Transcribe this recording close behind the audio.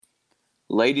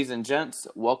Ladies and gents,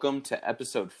 welcome to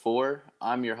episode 4.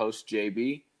 I'm your host,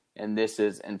 JB, and this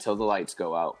is Until the Lights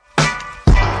Go Out.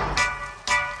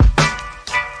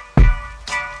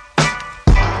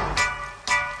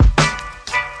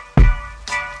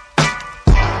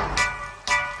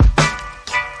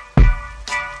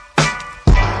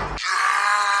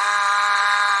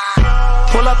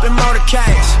 Pull up in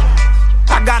motorcades.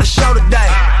 I got a show today.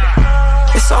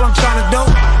 It's all I'm trying to do.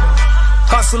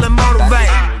 Hustle and motivate.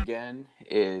 Back again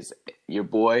is your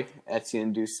boy,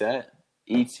 Etienne Doucette,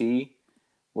 E.T.,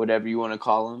 whatever you want to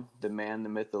call him, the man, the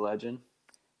myth, the legend.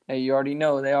 Hey, you already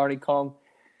know. They already call him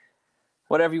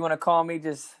whatever you want to call me.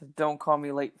 Just don't call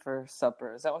me late for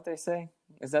supper. Is that what they say?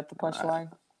 Is that the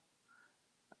punchline?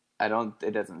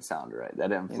 It doesn't sound right. That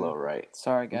didn't flow right.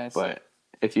 Sorry, guys. But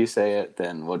if you say it,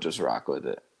 then we'll just rock with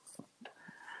it.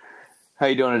 How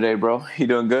you doing today, bro? You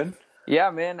doing good? Yeah,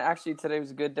 man. Actually, today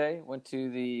was a good day. Went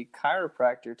to the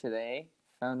chiropractor today.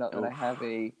 Found out that I have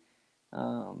a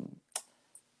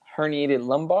herniated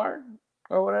lumbar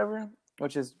or whatever,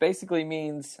 which is basically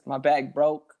means my back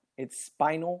broke. It's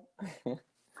spinal.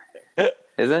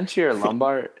 Isn't your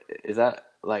lumbar, is that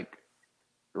like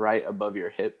right above your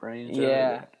hip range?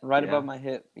 Yeah, right above my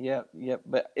hip. Yep.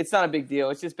 But it's not a big deal.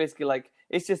 It's just basically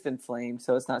it's just inflamed,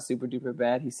 so it's not super duper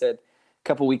bad. He said a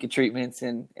couple week of treatments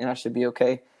and I should be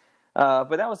okay.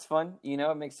 But that was fun. You know,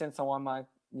 it makes sense on why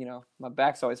my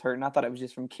back's always hurting. I thought it was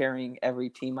just from carrying every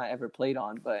team I ever played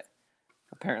on, but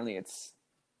apparently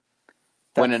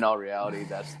when in all reality,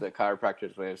 that's the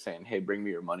chiropractor's way of saying, hey, bring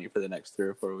me your money for the next 3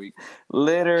 or 4 weeks.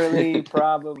 Literally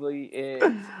probably is.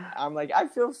 I'm like, I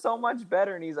feel so much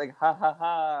better. And he's like, ha, ha,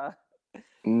 ha.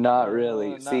 Not really.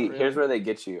 Not See, really. Here's where they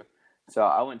get you. So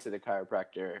I went to the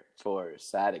chiropractor for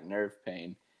sciatic nerve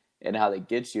pain. And how they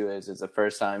get you is the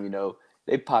first time,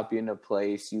 they pop you into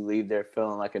place. You leave there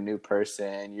feeling like a new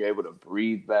person. You're able to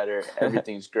breathe better.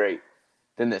 Everything's great.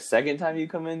 Then the second time you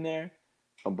come in there,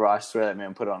 bro, I swear that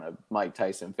man put on a Mike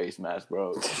Tyson face mask,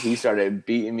 bro. He started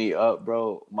beating me up,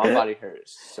 bro. My body hurt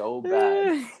so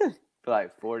bad for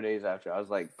like 4 days after. I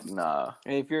was like, nah.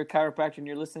 Hey, if you're a chiropractor and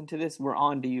you're listening to this, we're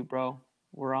on to you, bro.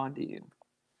 We're on to you.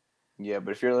 Yeah,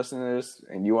 but if you're listening to this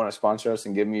and you want to sponsor us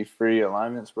and give me free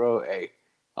alignments, bro, hey,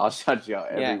 I'll shout you out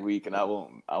every week, and I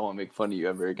won't make fun of you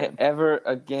ever again. Ever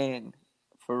again,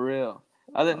 for real.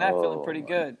 Other than that, feeling pretty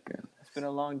good. Goodness. It's been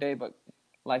a long day, but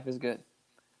life is good.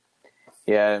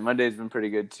 Yeah, my day's been pretty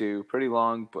good too. Pretty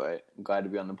long, but I'm glad to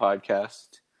be on the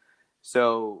podcast.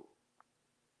 So,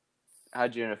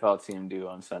 how'd your NFL team do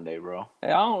on Sunday, bro?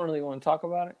 Hey, I don't really want to talk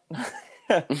about it.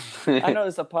 I know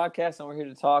it's a podcast and we're here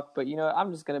to talk, but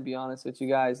I'm just gonna be honest with you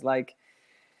guys. Like,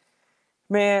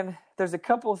 man, there's a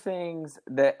couple things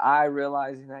that I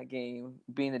realized in that game,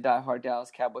 being the diehard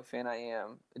Dallas Cowboy fan I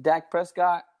am. Dak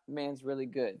Prescott, man's really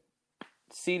good.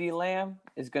 CeeDee Lamb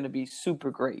is going to be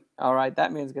super great. All right,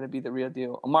 that man's going to be the real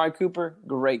deal. Amari Cooper,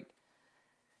 great.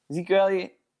 Zeke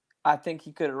Elliott, I think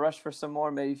he could have rushed for some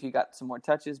more, maybe if he got some more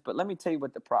touches. But let me tell you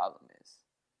what the problem is.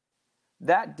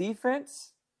 That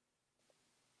defense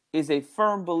is a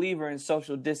firm believer in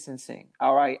social distancing.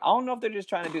 All right, I don't know if they're just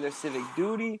trying to do their civic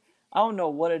duty. I don't know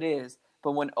what it is.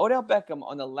 But when Odell Beckham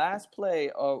on the last play,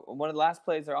 or one of the last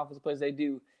plays, their offensive plays they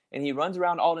do, and he runs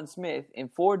around Alden Smith, and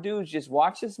 4 dudes just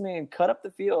watch this man cut up the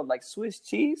field like Swiss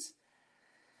cheese.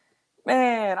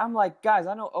 Man, I'm like, guys,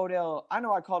 I know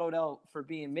I called Odell for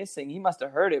being missing. He must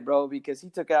have heard it, bro, because he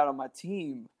took it out on my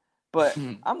team. But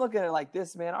I'm looking at it like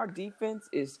this, man. Our defense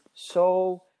is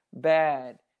so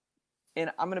bad. And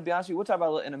I'm going to be honest with you, we'll talk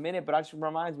about it in a minute, but it just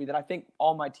reminds me that I think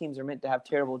all my teams are meant to have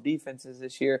terrible defenses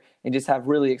this year and just have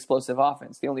really explosive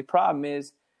offense. The only problem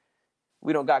is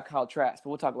we don't got Kyle Trask, but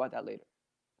we'll talk about that later.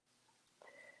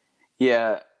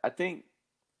 Yeah, I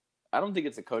don't think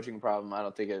it's a coaching problem. I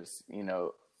don't think it's, I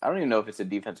don't even know if it's a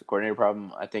defensive coordinator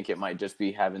problem. I think it might just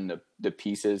be having the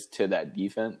pieces to that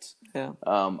defense. Yeah.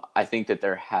 I think that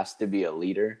there has to be a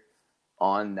leader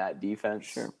on that defense.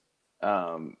 Sure.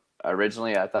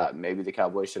 Originally, I thought maybe the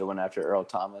Cowboys should have went after Earl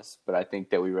Thomas, but I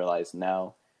think that we realize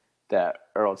now that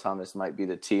Earl Thomas might be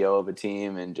the TO of a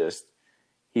team and just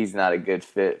he's not a good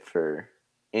fit for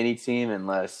any team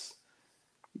unless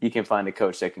you can find a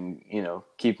coach that can,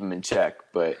 keep him in check.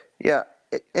 But yeah,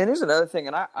 and here's another thing,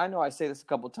 and I know I say this a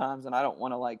couple of times, and I don't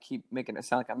want to keep making it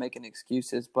sound like I'm making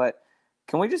excuses, but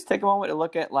can we just take a moment to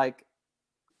look at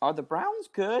are the Browns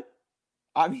good?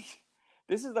 I mean,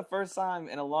 this is the first time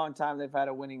in a long time they've had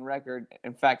a winning record.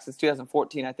 In fact, since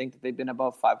 2014, I think that they've been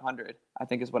above 500. I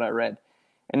think is what I read,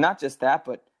 and not just that,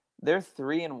 but they're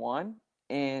 3-1.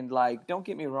 And don't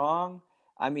get me wrong,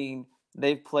 I mean.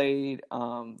 They've played.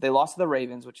 They lost to the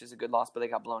Ravens, which is a good loss, but they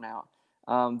got blown out.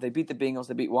 They beat the Bengals,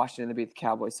 they beat Washington, they beat the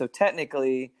Cowboys. So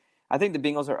technically, I think the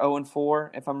Bengals are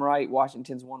 0-4, if I'm right.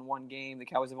 Washington's won one game. The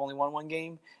Cowboys have only won one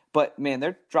game. But, man,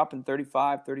 they're dropping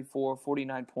 35, 34,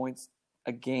 49 points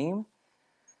a game.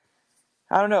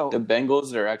 I don't know. The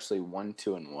Bengals are actually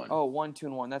 1-2-1. Oh,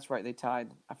 1-2-1. That's right. They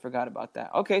tied. I forgot about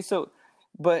that. Okay, so,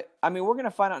 but, I mean, we're going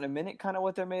to find out in a minute kind of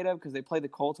what they're made of because they play the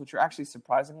Colts, which are actually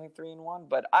surprisingly 3-1.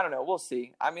 But I don't know. We'll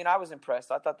see. I mean, I was impressed.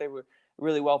 I thought they were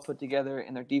really well put together,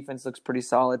 and their defense looks pretty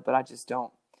solid, but I just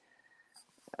don't.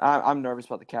 I'm nervous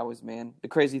about the Cowboys, man. The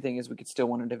crazy thing is we could still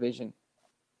win a division.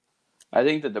 I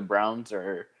think that the Browns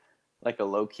are like a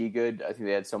low-key good. I think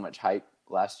they had so much hype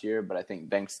last year, but I think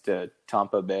thanks to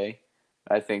Tampa Bay,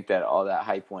 I think that all that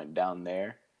hype went down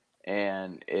there,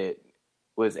 and it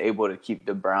was able to keep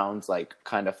the Browns like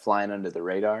kind of flying under the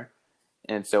radar.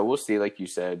 And so we'll see, like you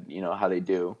said, how they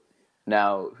do.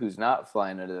 Now, who's not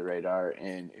flying under the radar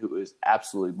and who is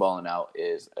absolutely balling out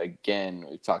is, again,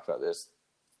 we've talked about this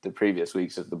the previous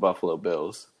weeks, is the Buffalo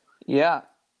Bills. Yeah,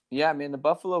 man, the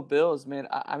Buffalo Bills, man.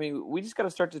 I mean, we just got to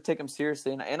start to take them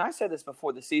seriously. And I said this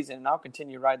before the season, and I'll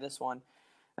continue to ride this one.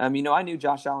 I knew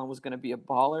Josh Allen was going to be a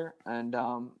baller, and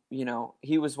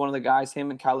he was one of the guys.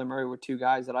 Him and Kyler Murray were two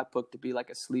guys that I picked to be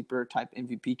like a sleeper type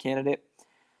MVP candidate.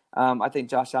 I think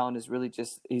Josh Allen is really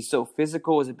he's so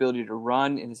physical. His ability to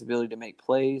run and his ability to make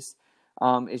plays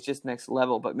is just next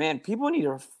level. But, man, people need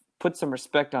to put some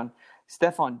respect on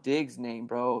Stephon Diggs' name,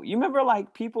 bro. You remember,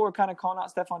 like, people were kind of calling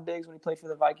out Stephon Diggs when he played for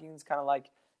the Vikings, kind of like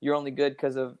you're only good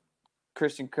because of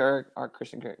Christian Kirk.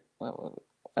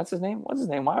 That's his name? What's his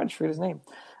name? Why would I forget his name?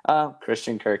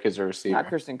 Christian Kirk is a receiver. Not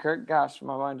Christian Kirk. Gosh,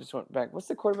 my mind just went back. What's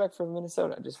the quarterback from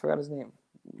Minnesota? I just forgot his name.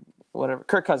 Whatever.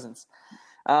 Kirk Cousins.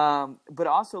 But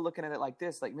also looking at it like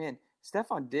this, like, man,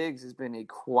 Stephon Diggs has been a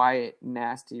quiet,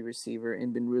 nasty receiver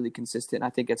and been really consistent. I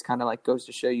think it's kind of like goes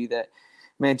to show you that,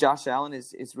 man, Josh Allen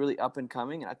is really up and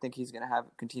coming, and I think he's going to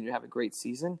continue to have a great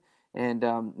season. And,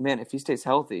 man, if he stays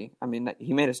healthy, I mean,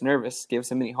 he made us nervous, gave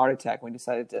us a mini heart attack when he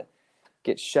decided to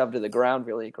get shoved to the ground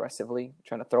really aggressively,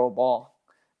 trying to throw a ball.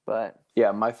 But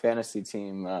yeah, my fantasy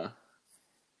team, I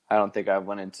don't think I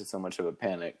went into so much of a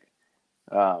panic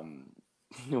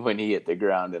when he hit the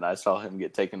ground and I saw him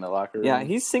get taken to the locker room. Yeah,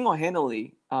 he's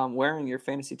single-handedly wearing your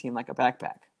fantasy team like a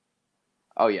backpack.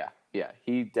 Oh, yeah. Yeah,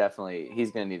 he's going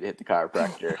to need to hit the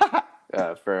chiropractor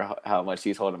for how much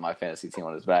he's holding my fantasy team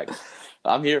on his back.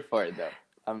 I'm here for it, though.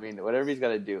 I mean, whatever he's got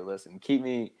to do, listen, keep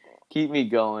me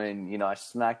going. I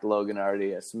smacked Logan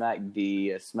already. I smacked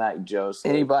D. I smacked Joseph.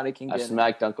 Anybody can get it. I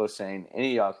smacked Uncle Shane. Any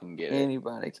of y'all can get it.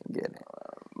 Anybody can get it.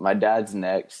 My dad's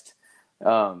next.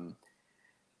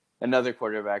 Another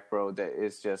quarterback, bro, that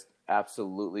is just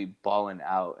absolutely balling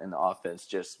out, and the offense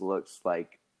just looks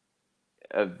like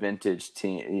a vintage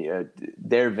team.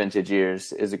 Their vintage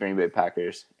years is the Green Bay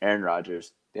Packers. Aaron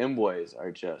Rodgers. Them boys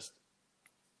are just.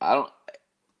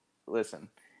 Listen.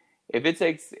 If it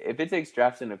takes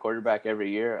drafting a quarterback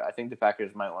every year, I think the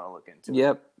Packers might want to look into it.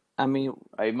 Yep. I mean,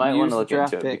 I might want to look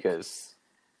into it pick.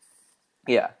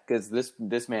 because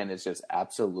this man is just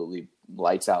absolutely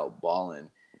lights out balling.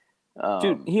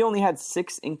 Dude, he only had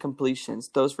 6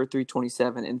 incompletions, those for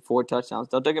 327 and 4 touchdowns.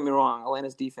 Don't get me wrong,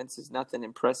 Atlanta's defense is nothing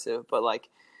impressive, but like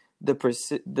the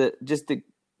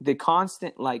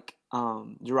constant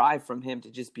drive from him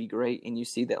to just be great, and you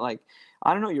see that, like,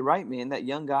 I don't know, you're right, man. That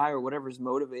young guy or whatever's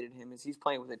motivated him is he's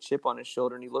playing with a chip on his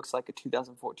shoulder, and he looks like a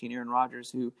 2014 Aaron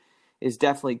Rodgers who is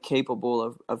definitely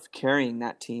capable of carrying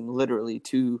that team literally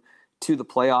to the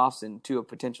playoffs and to a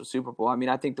potential Super Bowl. I mean,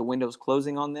 I think the window's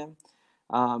closing on them.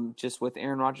 Just with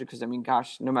Aaron Rodgers, because, I mean,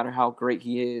 gosh, no matter how great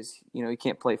he is, he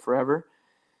can't play forever.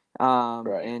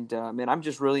 Right. And, man, I'm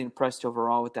just really impressed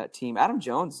overall with that team. Adam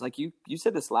Jones, like you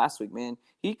said this last week, man,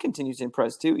 he continues to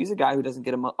impress too. He's a guy who doesn't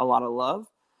get a lot of love.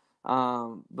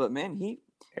 But, man,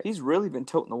 he's really been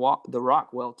toting the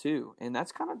rock well too. And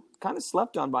that's kind of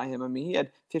slept on by him. I mean, he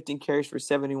had 15 carries for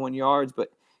 71 yards,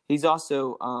 but he's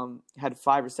also had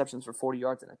 5 receptions for 40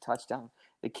 yards and a touchdown.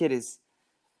 The kid he's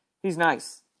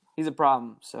nice. He's a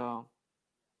problem, so.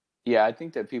 Yeah, I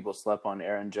think that people slept on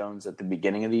Aaron Jones at the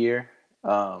beginning of the year.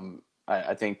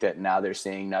 I think that now they're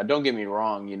seeing. Now, don't get me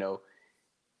wrong,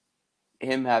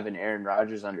 him having Aaron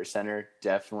Rodgers under center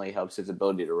definitely helps his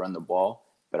ability to run the ball.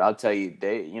 But I'll tell you,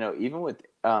 even with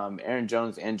Aaron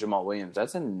Jones and Jamal Williams,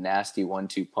 that's a nasty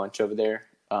 1-2 punch over there.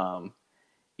 I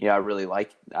really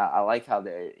like how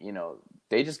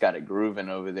they just got it grooving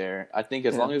over there. I think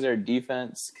as long as their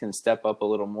defense can step up a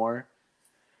little more,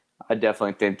 I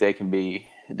definitely think they can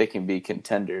be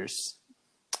contenders.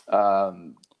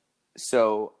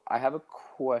 So I have a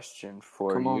question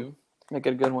for Come on. you. Make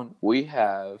it a good one. We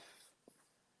have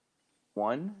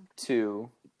 1, 2,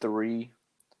 3,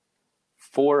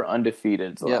 4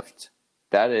 undefeateds Yep. left.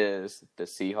 That is the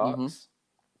Mm-hmm. Seahawks,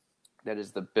 that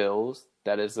is the Bills,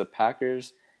 that is the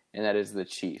Packers, and that is the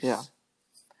Chiefs. Yeah.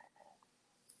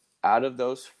 Out of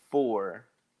those 4,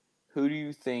 who do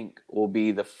you think will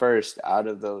be the first out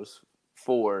of those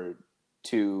 4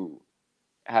 to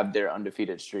have their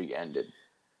undefeated streak ended?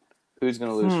 Who's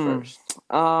going to lose first?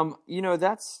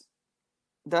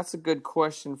 That's a good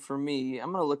question for me.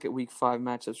 I'm going to look at Week 5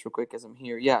 matchups real quick as I'm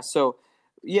here. Yeah, so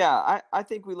I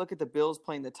think we look at the Bills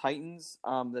playing the Titans.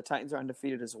 The Titans are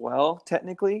undefeated as well,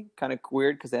 technically. Kind of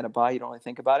weird because they had a bye. You don't really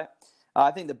think about it.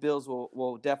 I think the Bills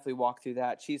will definitely walk through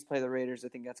that. Chiefs play the Raiders. I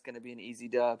think that's going to be an easy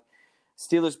dub.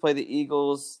 Steelers play the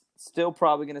Eagles. Still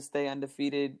probably going to stay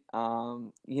undefeated.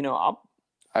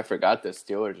 I forgot the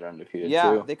Steelers are undefeated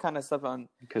too. They kind of slept on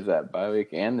Because of that bye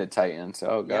week and the Titans.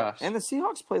 Oh, gosh. And the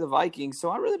Seahawks play the Vikings. So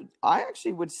I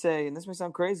actually would say, and this may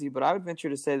sound crazy, but I would venture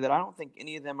to say that I don't think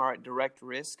any of them are at direct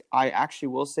risk. I actually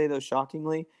will say, though,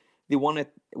 shockingly, the one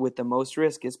with the most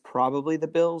risk is probably the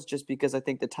Bills, just because I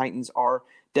think the Titans are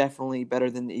definitely better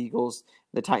than the Eagles.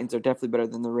 The Titans are definitely better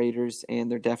than the Raiders,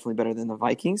 and they're definitely better than the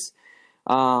Vikings.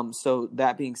 So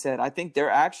that being said, I think they're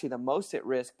actually the most at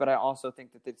risk, but I also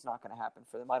think that it's not going to happen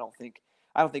for them. I don't think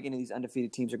any of these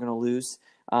undefeated teams are going to lose.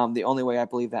 The only way I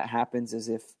believe that happens is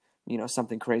if,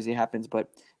 something crazy happens. But,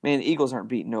 man, the Eagles aren't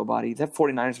beating nobody. That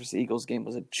 49ers versus Eagles game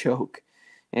was a joke.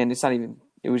 And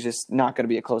it was just not going to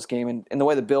be a close game. And the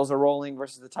way the Bills are rolling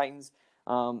versus the Titans,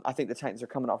 I think the Titans are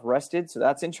coming off rested. So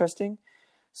that's interesting.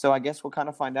 So I guess we'll kind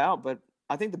of find out. But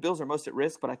I think the Bills are most at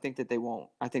risk, but I think that they won't.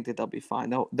 I think that they'll be fine.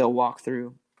 They'll walk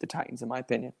through the Titans, in my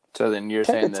opinion. So then you're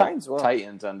saying the Titans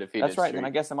undefeated. That's right. Streak. Then I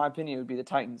guess in my opinion it would be the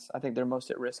Titans. I think they're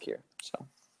most at risk here. So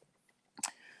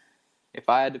if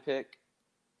I had to pick,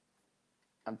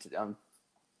 I'm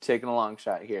taking a long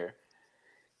shot here,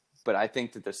 but I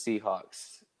think that the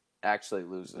Seahawks actually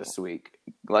lose this week.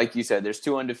 Like you said, there's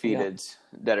 2 undefeateds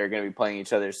that are going to be playing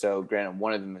each other. So granted,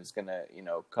 one of them is going to,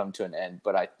 come to an end.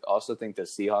 But I also think the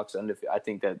Seahawks I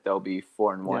think that they'll be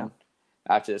 4-1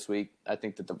 after this week. I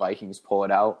think that the Vikings pull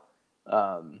it out.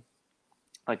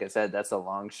 Like I said, that's a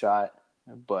long shot,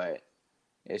 but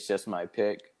it's just my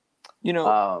pick. And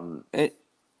Go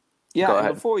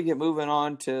ahead. before we get moving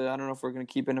on to, I don't know if we're going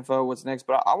to keep info what's next,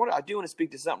 but I do want to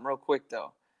speak to something real quick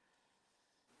though.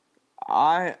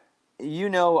 I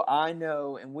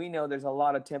know, and we know there's a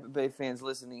lot of Tampa Bay fans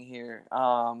listening here.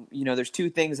 There's 2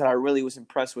 things that I really was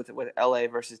impressed with LA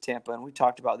versus Tampa, and we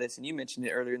talked about this, and you mentioned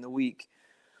it earlier in the week.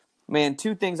 Man,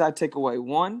 2 things I take away.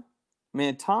 One,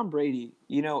 man, Tom Brady,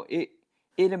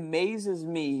 it amazes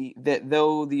me that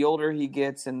though the older he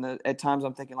gets, and at times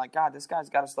I'm thinking like, God, this guy's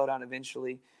got to slow down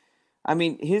eventually. I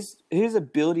mean, his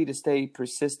ability to stay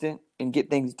persistent and get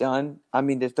things done. I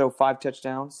mean, to throw 5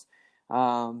 touchdowns,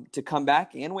 to come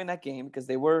back and win that game because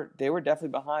they were definitely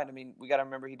behind. I mean, we got to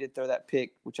remember he did throw that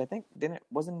pick, which I think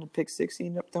wasn't a pick 6 he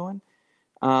ended up throwing.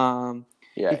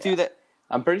 He threw that.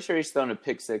 I'm pretty sure he's thrown a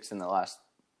pick 6 in the last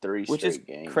 3 which straight is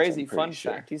games. Crazy. Fun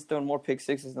fact: he's thrown more pick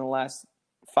 6s in the last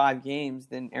 5 games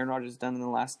than Aaron Rodgers has done in the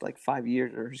last 5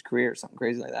 years or his career or something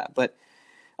crazy like that. But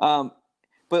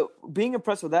being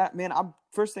impressed with that, man,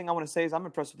 first thing I want to say is I'm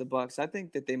impressed with the Bucs. I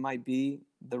think that they might be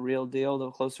the real deal the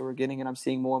closer we're getting, and I'm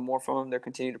seeing more and more from them. They're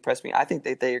continuing to impress me. I think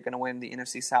that they are going to win the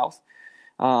NFC South.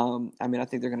 I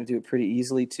think they're going to do it pretty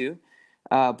easily too.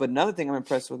 But another thing I'm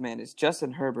impressed with, man, is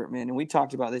Justin Herbert, man. And we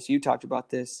talked about this. You talked about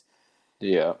this.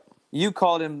 Yeah. You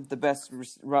called him the best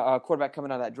quarterback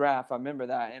coming out of that draft. I remember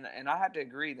that. And I have to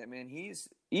agree that, man,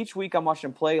 each week I'm watching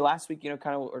him play. Last week,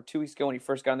 or 2 weeks ago when he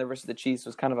first got in there versus the Chiefs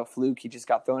was kind of a fluke. He just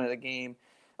got thrown at a game.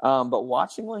 But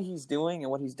watching what he's doing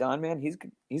and what he's done, man,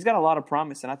 he's got a lot of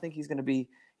promise. And I think he's going to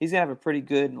have a pretty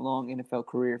good and long NFL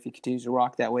career if he continues to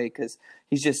rock that way because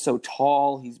he's just so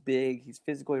tall. He's big. He's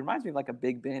physical. He reminds me of like a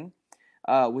Big Ben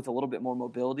with a little bit more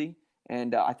mobility.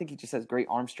 And I think he just has great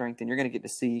arm strength. And we're going to get to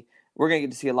see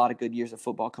a lot of good years of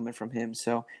football coming from him.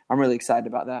 So I'm really excited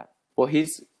about that. Well,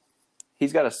 he's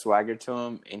got a swagger to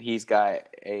him, and he's got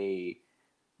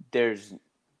there's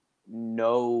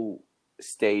no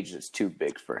stage that's too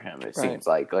big for him. It seems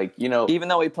like even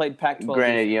though he played Pac-12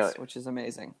 granted, defense, which is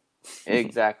amazing.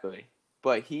 Exactly.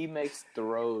 But he makes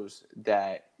throws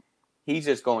that he's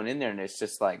just going in there, and it's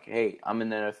just like, hey, I'm in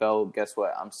the NFL. Guess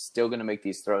what? I'm still going to make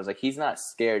these throws. Like, he's not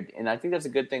scared. And I think that's a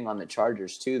good thing on the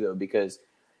Chargers, too, though, because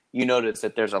you notice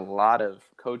that there's a lot of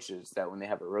coaches that when they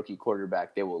have a rookie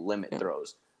quarterback, they will limit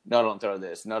throws. No, don't throw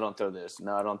this. No, don't throw this.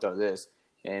 No, don't throw this.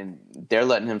 And they're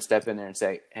letting him step in there and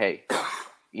say, hey,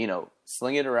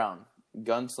 sling it around,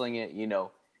 gunsling it,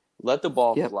 let the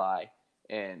ball fly,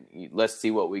 and let's see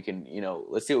what we can,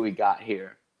 let's see what we got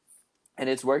here. and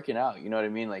it's working out. You know what I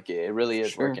mean? Like it really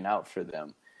is working out for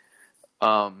them.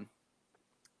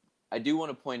 I do want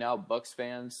to point out, Bucks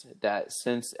fans, that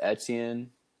since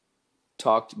Etienne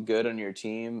talked good on your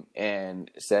team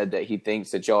and said that he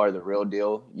thinks that y'all are the real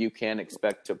deal, you can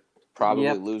expect to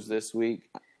probably lose this week.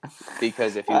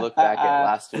 Because if you look back at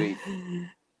last week,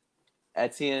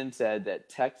 Etienne said that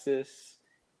Texas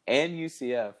and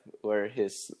UCF were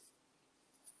his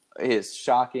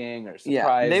shocking or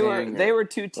surprising. Yeah, they were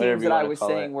two teams that I was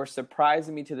saying were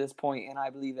surprising me to this point, and I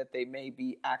believe that they may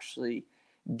be actually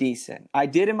decent. I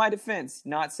did, in my defense,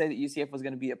 not say that UCF was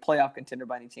going to be a playoff contender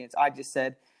by any chance. I just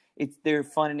said they're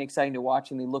fun and exciting to watch,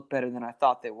 and they look better than I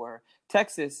thought they were.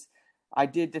 Texas, I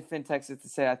did defend Texas to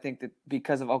say I think that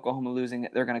because of Oklahoma losing,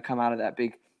 they're going to come out of that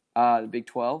the Big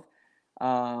 12.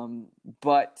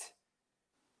 But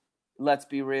let's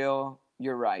be real.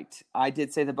 You're right. I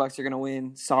did say the Bucks are going to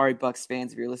win. Sorry, Bucks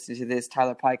fans, if you're listening to this.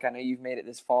 Tyler Pike, I know you've made it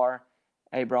this far.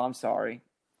 Hey, bro, I'm sorry.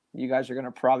 You guys are going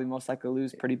to probably most likely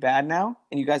lose pretty bad now.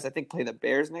 And you guys, I think, play the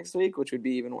Bears next week, which would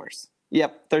be even worse.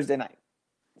 Yep, Thursday night.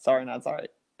 Sorry, not sorry.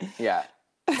 Yeah,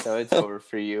 so it's over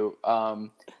for you.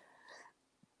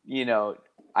 You know,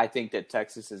 I think that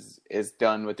Texas is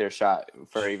done with their shot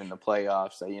for even the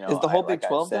playoffs. So, you know, is the whole Big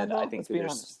 12 done? I think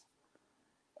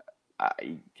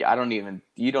I don't even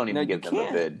give them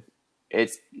a bid.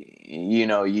 It's, you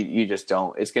know, you just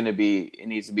don't. It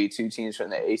needs to be 2 teams from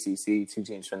the ACC, 2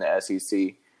 teams from the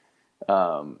SEC.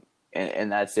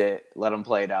 And that's it. Let them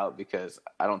play it out, because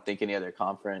I don't think any other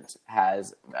conference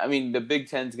has. I mean, the Big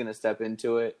Ten's going to step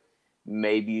into it.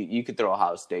 Maybe you could throw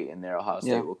Ohio State in there. Ohio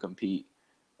State will compete.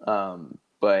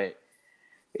 But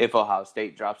if Ohio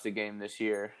State drops a game this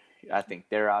year, I think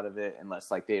they're out of it,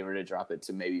 unless like they were to drop it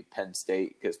to maybe Penn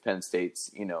State, because Penn State's,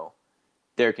 you know,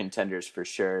 they're contenders for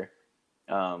sure.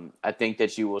 I think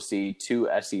that you will see 2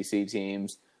 SEC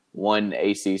teams, 1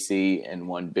 ACC and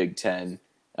 1 Big Ten.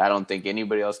 I don't think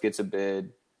anybody else gets a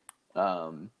bid.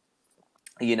 You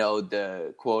know,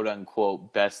 the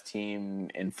quote-unquote best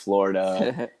team in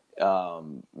Florida,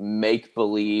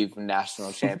 make-believe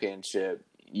national championship,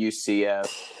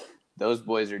 UCF, those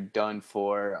boys are done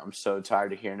for. I'm so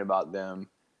tired of hearing about them.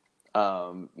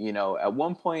 You know, at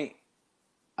one point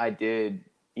I did,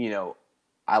 you know,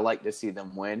 I like to see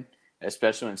them win,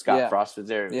 especially when Scott Frost was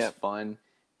there. It was fun.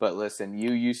 But listen,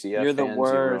 UCF You're fans, the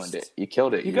worst. You ruined it. You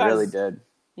killed it. You really did.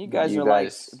 You guys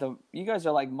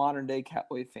are like modern day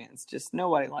Cowboy fans. Just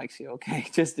nobody likes you, okay?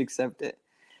 Just accept it.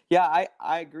 Yeah,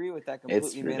 I agree with that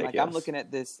completely, man. Like I'm looking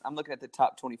at the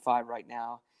top 25 right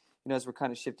now. You know, as we're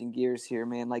kind of shifting gears here,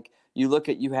 man. Like you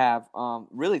have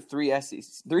really 3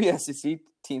 SEC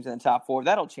teams in the top 4.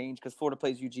 That'll change because Florida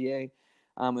plays UGA,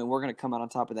 and we're going to come out on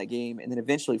top of that game. And then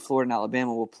eventually Florida and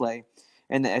Alabama will play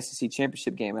in the SEC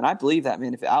championship game. And I believe that,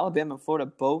 man. If Alabama and Florida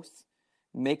both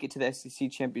make it to the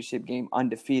SEC championship game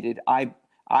undefeated, I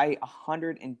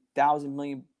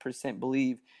 100,000,000,000%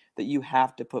 believe that you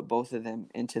have to put both of them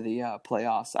into the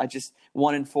playoffs. I just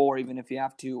 1-4, even if you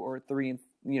have to, or 3 and,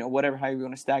 you know, whatever, how you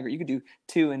want to stagger it. You could do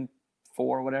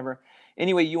 2-4, whatever.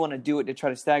 Anyway, you want to do it to try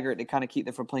to stagger it to kind of keep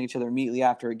them from playing each other immediately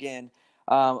after again.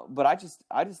 But I just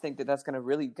think that that's going to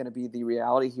be the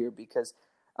reality here, because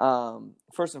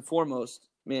first and foremost,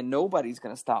 man, nobody's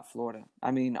going to stop Florida.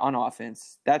 I mean, on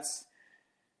offense,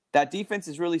 that defense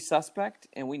is really suspect,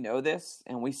 and we know this,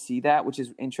 and we see that, which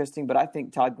is interesting. But I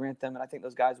think Todd Grantham and I think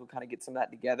those guys will kind of get some of that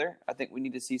together. I think we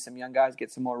need to see some young guys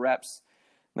get some more reps.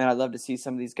 Man, I'd love to see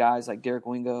some of these guys like Derek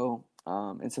Wingo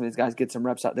and some of these guys get some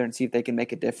reps out there and see if they can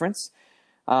make a difference.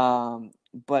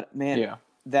 But, man,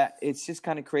 that it's just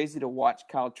kind of crazy to watch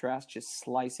Kyle Trask just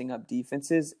slicing up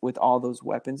defenses with all those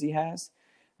weapons he has.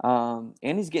 And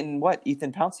he's getting,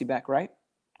 Ethan Pouncey back, right?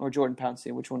 Or Jordan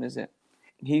Pouncey, which one is it?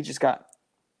 He just got –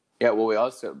 yeah,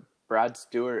 well, Brad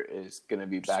Stewart is going to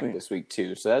be back this week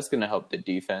too, so that's going to help the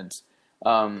defense.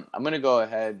 I'm going to go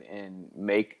ahead and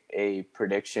make a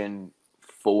prediction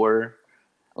for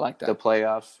the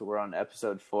playoffs. We're on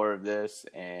episode 4 of this,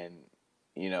 and,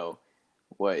 you know,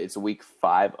 it's week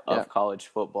 5 of college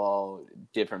football.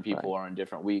 Different people are on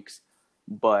different weeks.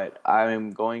 But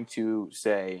I'm going to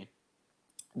say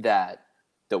that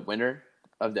the winner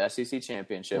of the SEC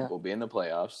championship will be in the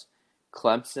playoffs.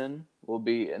 Clemson will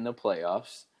be in the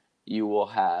playoffs. You will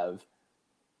have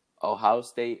Ohio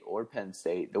State or Penn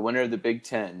State. The winner of the Big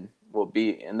Ten will be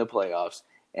in the playoffs.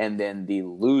 And then the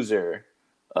loser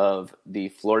of the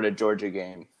Florida-Georgia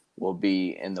game will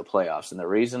be in the playoffs. And the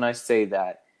reason I say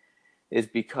that is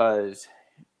because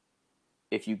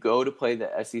if you go to play the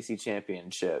SEC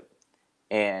championship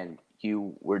and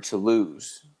you were to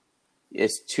lose,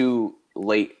 it's 2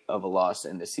 late of a loss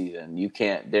in the season. You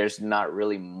can't. There's not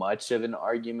really much of an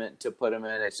argument to put them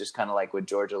in. It's just kind of like with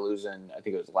Georgia losing. I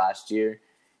think it was last year,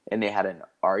 and they had an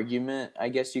argument, I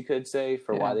guess you could say,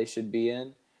 for why they should be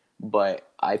in. But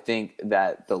I think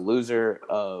that the loser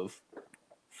of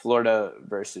Florida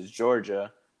versus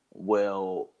Georgia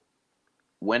will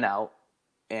win out.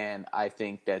 And I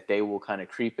think that they will kind of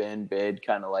creep in bid,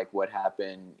 kind of like what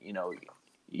happened,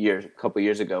 a couple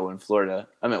years ago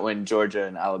when Georgia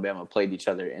and Alabama played each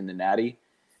other in the Natty.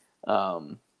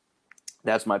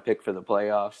 That's my pick for the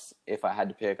playoffs. If I had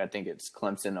to pick, I think it's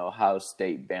Clemson, Ohio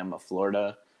State, Bama,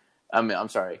 Florida. I'm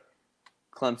sorry,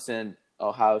 Clemson,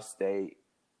 Ohio State,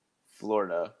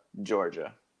 Florida,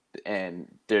 Georgia, and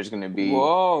there's going to be.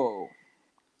 Whoa.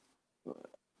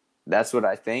 That's what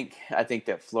I think. I think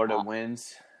that Florida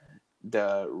wins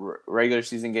the regular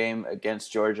season game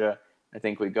against Georgia. I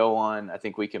think we go on. I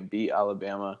think we can beat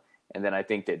Alabama. And then I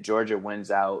think that Georgia wins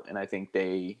out, and I think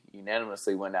they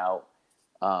unanimously win out.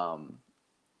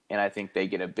 And I think they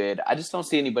get a bid. I just don't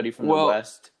see anybody from the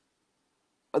West.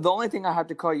 The only thing I have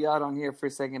to call you out on here for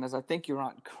a second is I think you're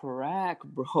on crack,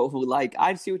 bro. Like,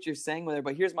 I see what you're saying with it,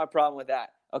 but here's my problem with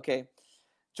that. Okay,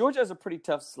 Georgia has a pretty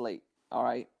tough slate, all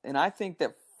right? And I think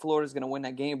that Florida's going to win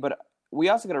that game, but we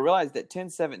also got to realize that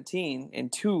 10-17 in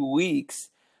 2 weeks,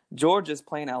 Georgia's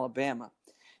playing Alabama.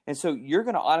 And so you're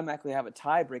going to automatically have a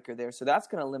tiebreaker there. So that's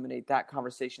going to eliminate that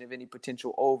conversation of any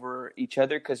potential over each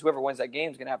other because whoever wins that game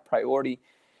is going to have priority.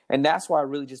 And that's why I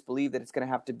really just believe that it's going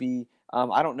to have to be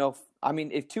I don't know.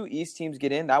 If 2 East teams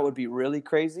get in, that would be really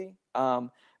crazy. But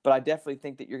I definitely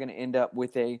think that you're going to end up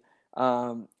with a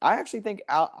I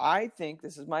think,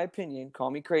 this is my opinion, call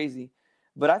me crazy,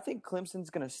 but I think Clemson's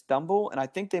going to stumble, and I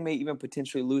think they may even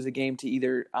potentially lose a game to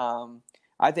either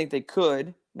I think they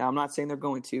could. Now, I'm not saying they're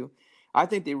going to. I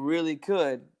think they really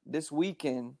could this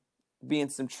weekend be in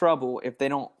some trouble if they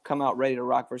don't come out ready to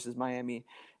rock versus Miami.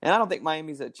 And I don't think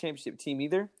Miami's a championship team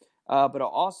either. But I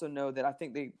also know that I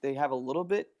think they have a little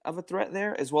bit of a threat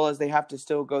there, as well as they have to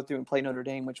still go through and play Notre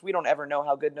Dame, which we don't ever know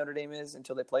how good Notre Dame is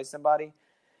until they play somebody.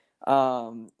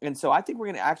 And so I think we're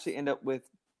going to actually end up with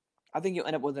 – I think you'll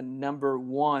end up with a number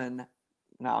one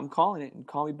 – now I'm calling it, and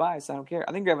call me biased, I don't care.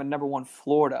 I think you have a number one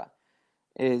Florida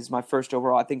is my first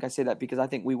overall. I think I say that because I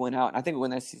think we went out, and I think we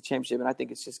win the SEC championship, and I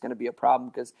think it's just going to be a problem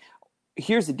because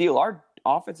here's the deal. Our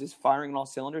offense is firing on all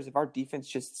cylinders. If our defense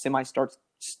just starts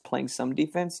playing some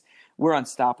defense, we're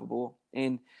unstoppable.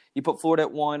 And you put Florida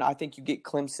at 1. I think you get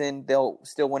Clemson. They'll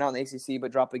still win out in the ACC,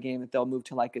 but drop a game that they'll move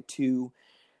to like a 2.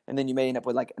 And then you may end up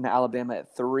with like an Alabama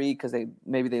at 3 because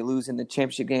maybe they lose in the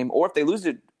championship game. Or if they lose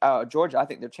to Georgia, I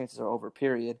think their chances are over,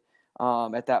 period,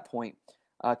 at that point.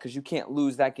 Because you can't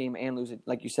lose that game and lose it,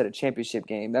 like you said, a championship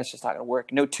game. That's just not going to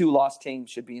work. No 2-loss teams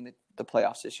should be in the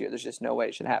playoffs this year. There's just no way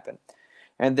it should happen.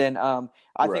 And then I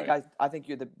think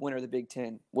you're the winner of the Big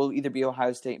Ten. Will either be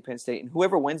Ohio State and Penn State, and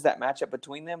whoever wins that matchup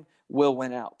between them will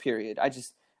win out. Period. I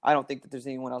don't think that there's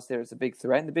anyone else there that's a big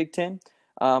threat in the Big Ten.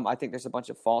 I think there's a bunch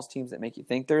of false teams that make you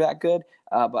think they're that good,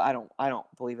 but I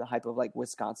don't believe the hype of like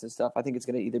Wisconsin stuff. I think it's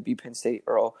going to either be Penn State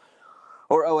or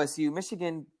OSU.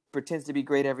 Michigan pretends to be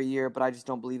great every year, but I just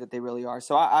don't believe that they really are.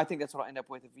 So I think that's what I'll end up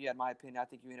with. If you had my opinion, I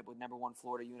think you end up with number 1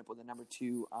 Florida. You end up with a number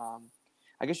 2.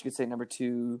 I guess you could say number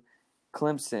 2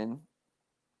 Clemson,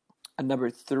 a number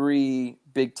 3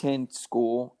 Big Ten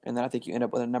school, and then I think you end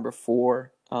up with a number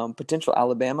 4 potential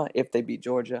Alabama if they beat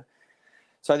Georgia.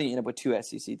 So I think you end up with 2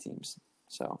 SEC teams.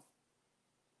 So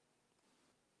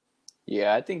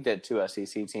yeah, I think that 2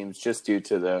 SEC teams, just due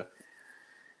to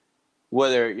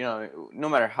no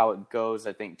matter how it goes,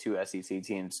 I think 2 SEC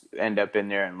teams end up in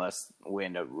there unless we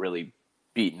end up really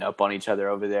beating up on each other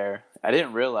over there. I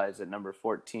didn't realize that number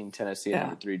 14 Tennessee and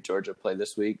number 3 Georgia play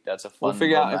this week. That's a fun we'll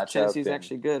figure out matchup, if Tennessee's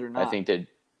actually good or not. I think that,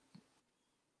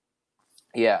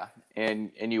 yeah,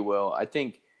 and you will. I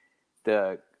think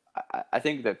the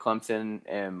Clemson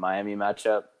and Miami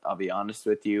matchup, I'll be honest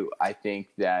with you, I think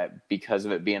that because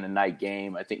of it being a night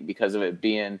game, I think because of it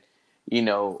being,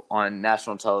 on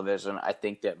national television, I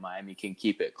think that Miami can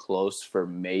keep it close for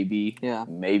maybe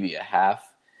a half.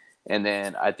 And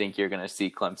then I think you're going to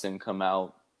see Clemson come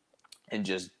out and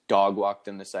just dog walk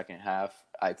in the second half.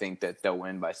 I think that they'll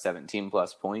win by 17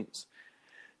 plus points.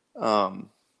 That's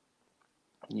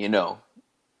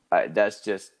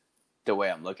just the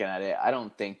way I'm looking at it. I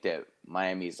don't think that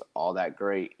Miami's all that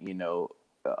great.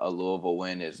 A Louisville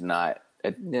win is not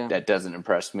that doesn't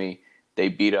impress me. They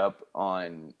beat up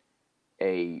on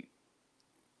a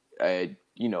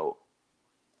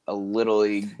little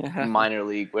league, minor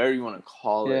league, whatever you want to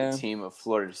call it, team of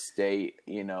Florida State,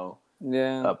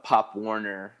 a Pop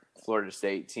Warner Florida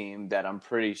State team that I'm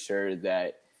pretty sure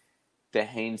that the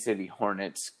Haines City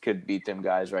Hornets could beat them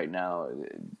guys right now.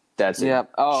 That's a joke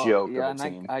of a and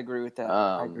team. I agree with that.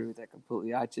 I agree with that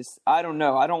completely. I don't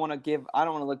know. I don't want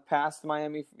to look past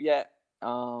Miami yet.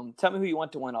 Tell me who you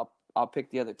want to win. I'll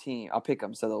pick the other team. I'll pick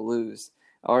them so they'll lose.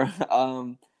 Or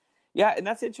yeah, and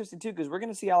that's interesting too because we're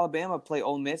going to see Alabama play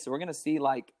Ole Miss. So we're going to see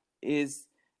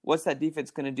what's that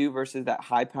defense going to do versus that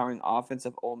high-powering offense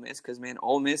of Ole Miss? Because, man,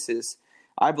 Ole Miss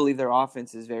I believe their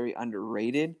offense is very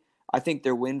underrated. I think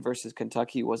their win versus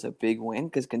Kentucky was a big win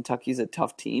because Kentucky's a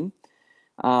tough team.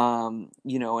 And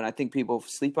I think people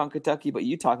sleep on Kentucky, but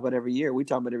we talk about every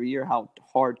year how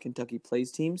hard Kentucky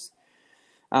plays teams.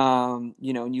 And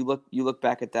you look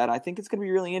back at that. I think it's going to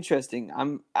be really interesting.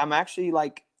 I'm actually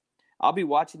I'll be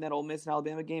watching that Ole Miss and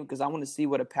Alabama game because I want to see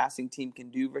what a passing team can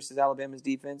do versus Alabama's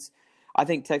defense. I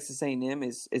think Texas A&M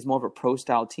is more of a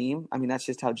pro-style team. I mean, that's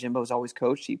just how Jimbo's always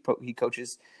coached. He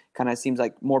coaches kind of seems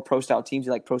like more pro-style teams.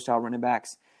 He like pro-style running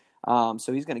backs.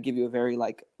 So he's going to give you a very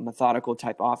methodical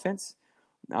type offense.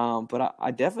 But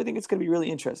I definitely think it's going to be really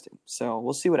interesting. So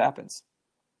we'll see what happens.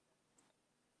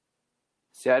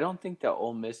 See, I don't think that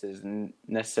Ole Miss is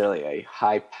necessarily a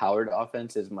high-powered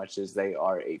offense as much as they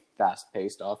are a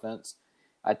fast-paced offense.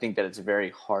 I think that it's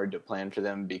very hard to plan for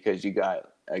them because you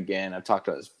got, again, I've talked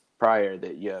about this prior,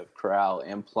 that you have Corral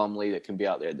and Plumlee that can be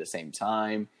out there at the same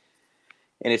time.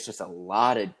 And it's just a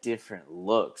lot of different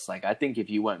looks. I think if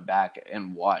you went back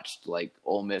and watched,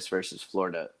 Ole Miss versus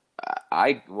Florida,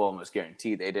 I will almost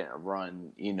guarantee they didn't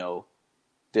run,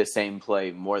 the same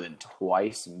play more than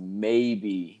twice,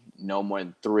 maybe no more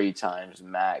than 3 times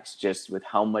max, just with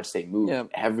how much they move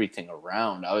everything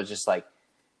around. I was just I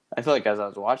feel like as I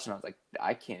was watching, I was like,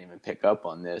 I can't even pick up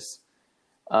on this.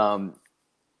 One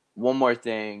more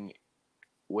thing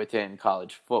within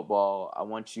college football, I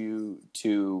want you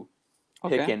to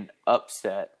pick an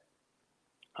upset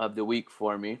of the week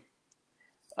for me.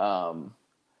 And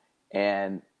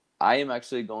I am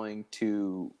actually going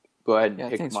to go ahead and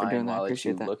pick mine while I let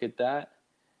you look at that.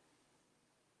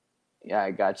 Yeah,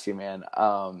 I got you, man.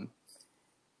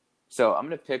 So I'm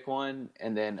going to pick one,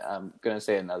 and then I'm going to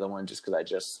say another one just because I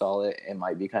just saw it. It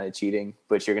might be kind of cheating,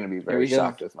 but you're going to be very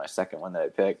shocked with my second one that I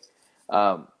picked.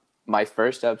 My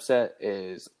first upset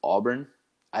is Auburn.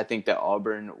 I think that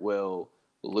Auburn will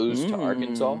lose to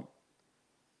Arkansas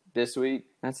this week.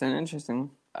 That's an interesting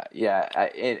one.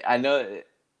 I know.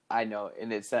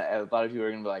 And it's a lot of people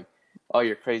are going to be like, oh,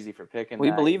 you're crazy for picking that.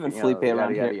 We believe in Felipe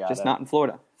around here, just not in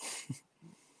Florida.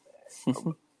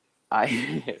 You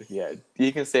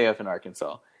can stay up in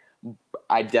Arkansas.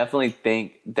 I definitely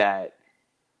think that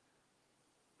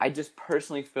I just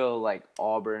personally feel like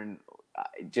Auburn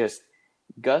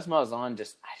Gus Malzahn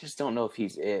I just don't know if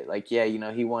he's it.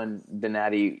 He won the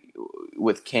Natty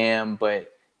with Cam,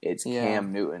 but it's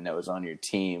Cam Newton that was on your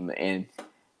team. And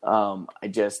I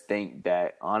just think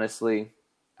that, honestly,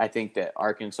 I think that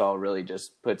Arkansas really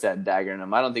just puts that dagger in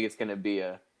them. I don't think it's going to be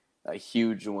a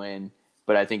huge win,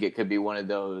 but I think it could be one of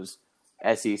those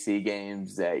SEC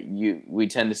games that we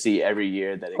tend to see every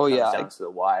year that it comes down to the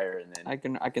wire, and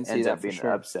then I can see ends that up being for sure.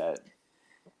 an upset.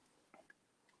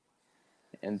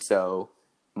 And so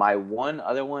my one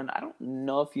other one, I don't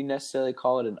know if you necessarily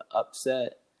call it an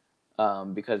upset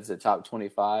because it's a top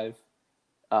 25,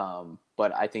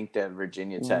 but I think that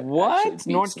Virginia Tech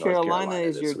North Carolina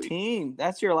is your team.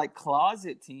 That's your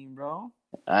closet team, bro.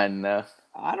 I know.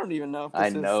 I don't even know if I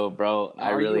know, bro.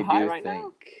 I really do think.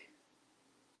 Now?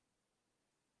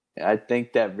 I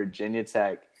think that Virginia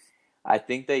Tech, I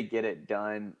think they get it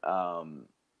done.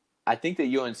 I think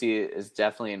that UNC is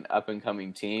definitely an up and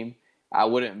coming team. I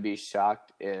wouldn't be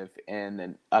shocked if in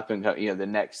the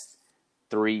next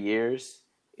 3 years,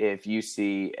 if you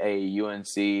see a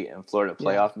UNC and Florida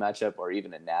playoff matchup or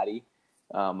even a Natty.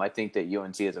 I think that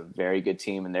UNC is a very good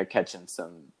team and they're catching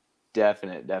some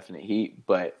definite heat,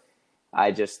 but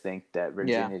I just think that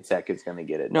Virginia Tech is going to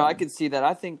get it done. No, I can see that.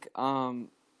 I think, and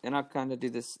I'll kind of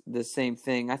do the same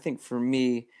thing. I think for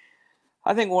me,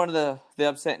 one of the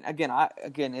upset,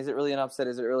 again, is it really an upset?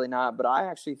 Is it really not? But I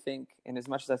actually think, and as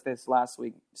much as I said this last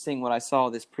week, seeing what I saw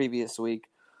this previous week,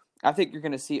 I think you're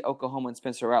going to see Oklahoma and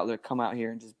Spencer Rattler come out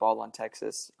here and just ball on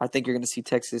Texas. I think you're going to see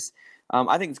Texas.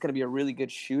 I think it's going to be a really good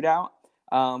shootout,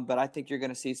 but I think you're going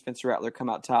to see Spencer Rattler come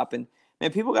out top. And,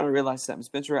 man, people got to realize something.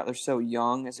 Spencer Rattler's so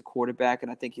young as a quarterback,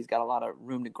 and I think he's got a lot of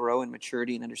room to grow in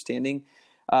maturity and understanding.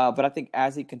 But I think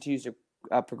as he continues to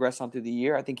progress on through the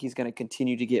year, I think he's going to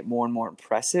continue to get more and more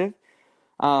impressive.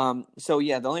 The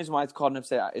only reason why it's called an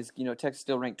upset is, Texas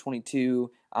still ranked 22.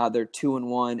 They're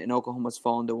 2-1, and Oklahoma's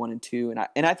fallen to 1-2.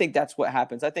 And I think that's what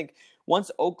happens. I think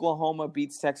once Oklahoma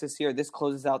beats Texas here, this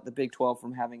closes out the Big 12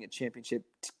 from having a championship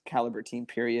caliber team,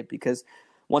 period. Because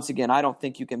once again, I don't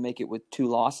think you can make it with 2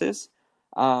 losses.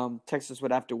 Texas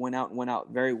would have to win out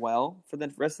very well for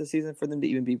the rest of the season for them to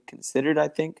even be considered, I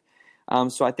think.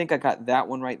 So I think I got that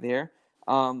one right there.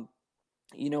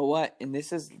 You know what? And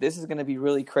this is going to be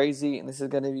really crazy, and this is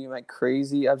going to be my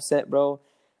crazy upset, bro.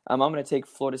 I'm going to take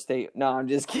Florida State. No, I'm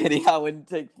just kidding. I wouldn't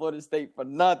take Florida State for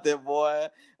nothing, boy.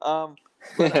 I'm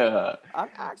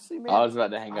actually, man. I was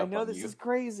about to hang up on you. I know this is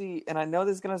crazy, and I know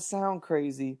this is going to sound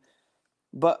crazy,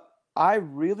 but I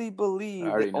really believe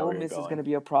that Ole Miss is going to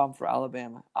be a problem for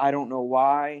Alabama. I don't know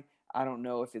why. I don't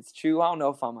know if it's true. I don't know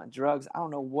if I'm on drugs. I don't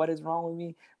know what is wrong with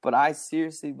me, but I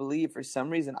seriously believe for some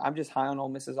reason I'm just high on Ole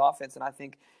Miss's offense, and I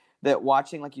think that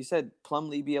watching, like you said,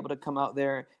 Plumlee be able to come out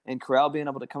there and Corral being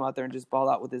able to come out there and just ball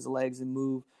out with his legs and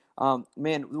move.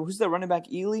 Man, who's the running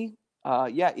back? Ely?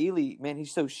 Yeah, Ely. Man,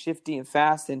 he's so shifty and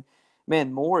fast, and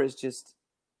man, Moore is just,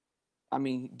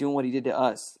 doing what he did to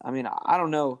us. I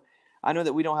don't know. I know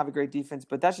that we don't have a great defense,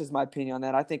 but that's just my opinion on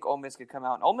that. I think Ole Miss could come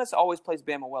out. And Ole Miss always plays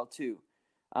Bama well too.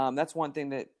 That's one thing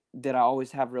that I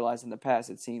always have realized in the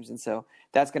past, it seems. And so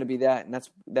that's going to be that, and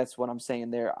that's what I'm saying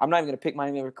there. I'm not even going to pick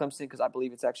Miami over Clemson because I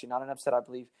believe it's actually not an upset. I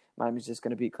believe Miami's just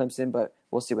going to beat Clemson, but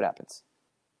we'll see what happens.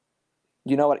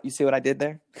 You see what I did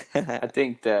there? I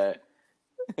think that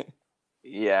 –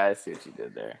 yeah, I see what you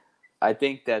did there. I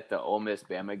think that the Ole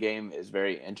Miss-Bama game is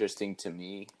very interesting to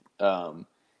me.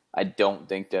 I don't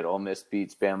think that Ole Miss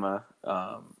beats Bama.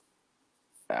 I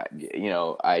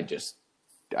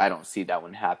don't see that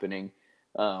one happening.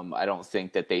 I don't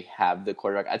think that they have the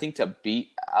quarterback. I think to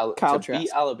beat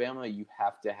Alabama, you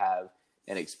have to have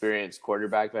an experienced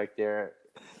quarterback back there,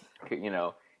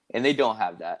 and they don't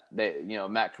have that.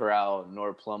 Matt Corral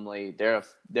nor Plumlee,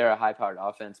 they're a high-powered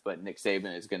offense, but Nick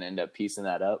Saban is going to end up piecing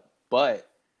that up. But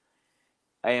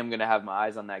I am going to have my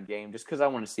eyes on that game just because I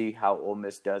want to see how Ole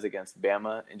Miss does against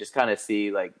Bama and just kind of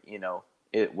see,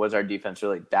 was our defense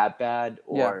really that bad,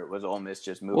 or was Ole Miss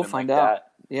just moving like that? Out.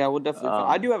 Yeah, we'll definitely find out.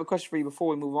 I do have a question for you before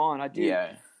we move on. I do.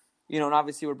 Yeah. And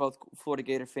obviously we're both Florida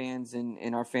Gator fans,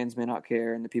 and our fans may not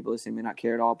care, and the people listening may not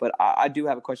care at all. But I do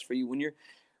have a question for you. When you're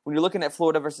looking at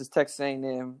Florida versus Texas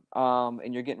A&M,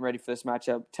 and you're getting ready for this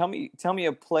matchup, tell me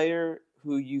a player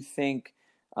who you think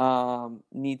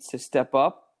needs to step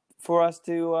up for us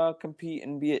to compete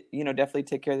and be, definitely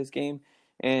take care of this game,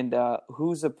 and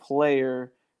who's a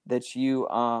player that you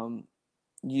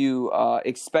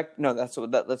expect? No,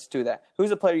 let's do that. Who's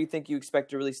a player you think you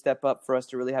expect to really step up for us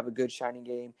to really have a good shining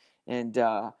game, and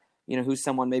who's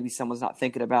someone's not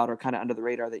thinking about or kind of under the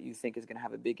radar that you think is going to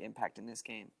have a big impact in this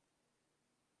game?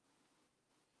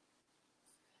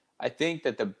 I think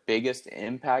that the biggest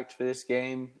impact for this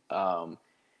game,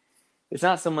 it's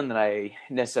not someone that I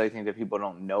necessarily think that people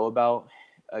don't know about.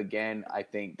 Again, I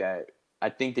think that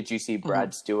you see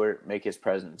Brad Stewart make his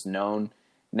presence known.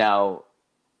 Now,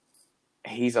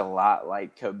 he's a lot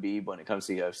like Khabib when it comes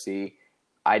to UFC.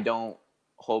 I don't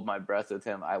hold my breath with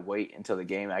him. I wait until the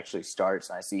game actually starts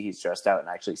and I see he's stressed out and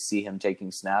I actually see him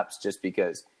taking snaps just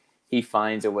because he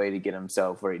finds a way to get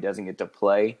himself where he doesn't get to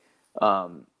play.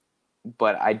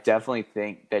 But I definitely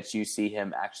think that you see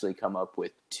him actually come up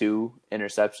with 2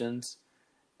 interceptions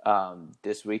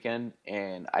this weekend,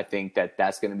 and I think that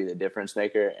that's going to be the difference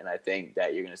maker, and I think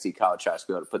that you're going to see Kyle Trask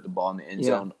be able to put the ball in the end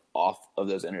zone off of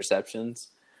those interceptions.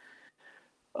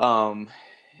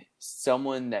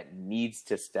 Someone that needs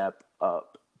to step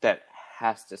up, that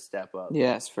has to step up,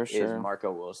 yes, for sure, is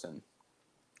Marco Wilson.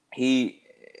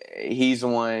 He's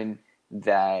one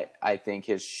that I think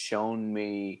has shown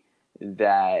me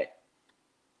that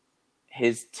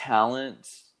his talent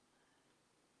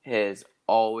has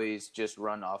always just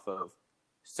run off of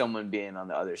someone being on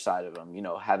the other side of him,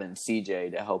 having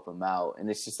CJ to help him out. And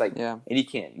it's just like, and you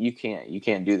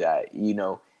can't do that.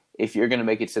 If you're going to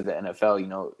make it to the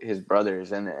NFL, his brother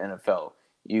is in the NFL.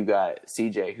 You got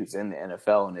CJ who's in the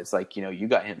NFL, and it's like, you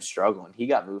got him struggling. He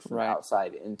got moved from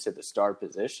outside into the star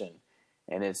position.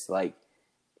 And it's like,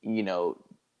 to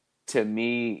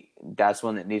me, that's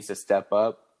one that needs to step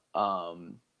up.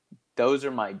 Those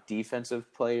are my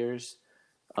defensive players.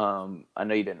 I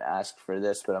know you didn't ask for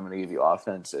this, but I'm going to give you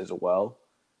offense as well.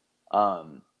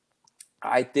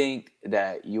 I think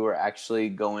that you are actually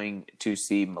going to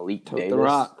see Malik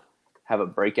Davis have a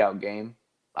breakout game.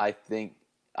 I think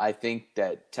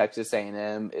that Texas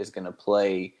A&M is going to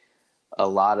play a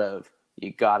lot of,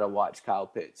 you got to watch Kyle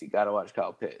Pitts.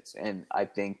 And I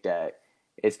think that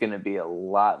it's going to be a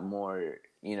lot more,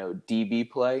 DB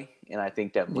play. And I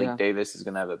think that Malik Davis is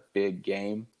going to have a big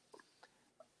game.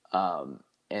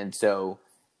 And so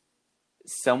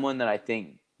someone that I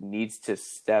think needs to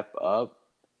step up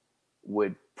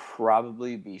would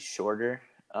probably be Shorter.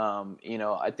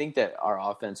 I think that our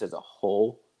offense as a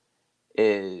whole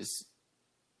is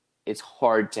it's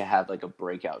hard to have like a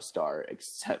breakout star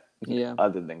except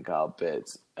other than Kyle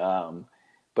Pitts.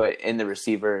 But in the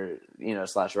receiver,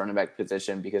 / running back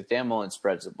position, because Dan Mullen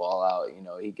spreads the ball out,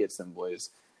 he gets them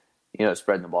boys,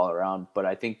 spreading the ball around. But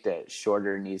I think that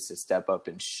Shorter needs to step up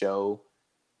and show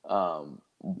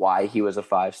why he was a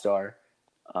 5-star.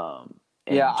 I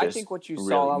think what you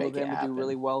saw Alabama do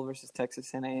really well versus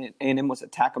Texas A&M was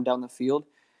attack them down the field.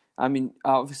 I mean,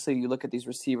 obviously, you look at these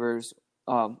receivers,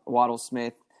 Waddle,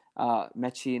 Smith,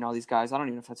 Mechie, and all these guys. I don't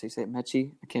even know if that's how you say it,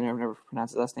 Mechie. I can't never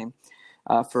pronounce his last name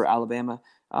for Alabama.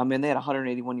 And they had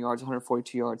 181 yards,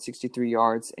 142 yards, 63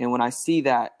 yards. And when I see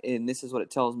that, and this is what it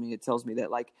tells me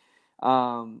that like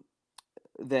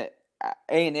that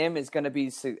A&M is going to be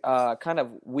kind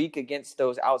of weak against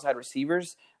those outside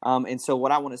receivers. And so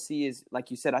what I want to see is,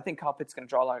 like you said, I think Kyle Pitts is going to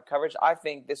draw a lot of coverage. I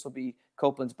think this will be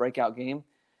Copeland's breakout game.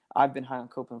 I've been high on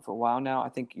Copeland for a while now. I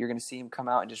think you're going to see him come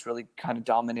out and just really kind of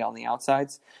dominate on the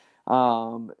outsides.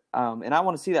 And I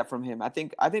want to see that from him. I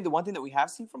think the one thing that we have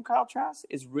seen from Kyle Trask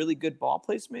is really good ball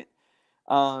placement,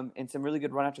 and some really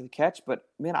good run after the catch. But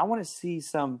man, I want to see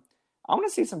some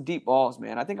deep balls,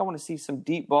 man. I think I want to see some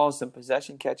deep balls, some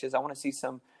possession catches. I want to see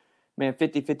some,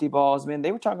 50-50 balls, man.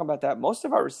 They were talking about that. Most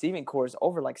of our receiving core is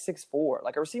over like 6'4".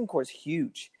 Like our receiving core is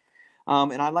huge.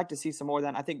 And I'd like to see some more of that.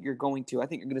 And I think you're going to. I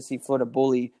think you're going to see Florida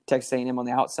bully Texas A&M on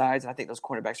the outsides. And I think those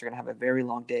cornerbacks are going to have a very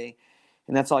long day.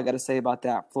 And that's all I got to say about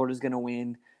that. Florida's going to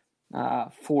win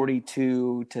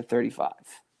 42-35.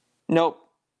 Nope,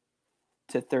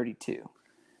 to 32.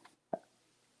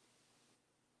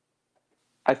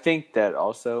 I think that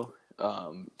also,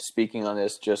 speaking on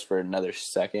this just for another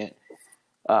second,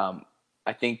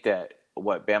 I think that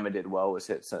what Bama did well was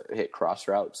hit cross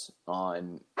routes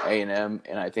on A&M,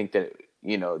 and I think that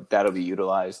that'll be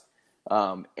utilized.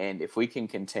 And if we can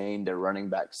contain the running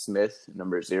back Smith,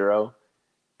 number 0,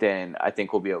 then I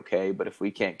think we'll be okay. But if we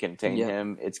can't contain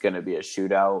him, it's going to be a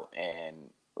shootout,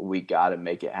 and we got to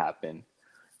make it happen.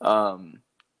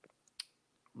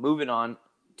 Moving on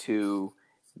to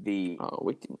the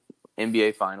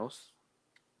NBA Finals,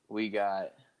 we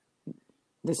got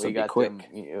quick.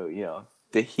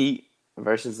 The Heat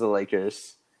versus the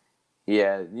Lakers.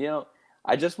 Yeah,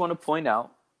 I just want to point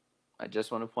out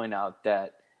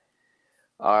that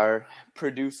our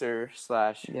producer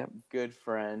 / good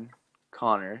friend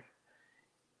Connor,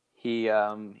 he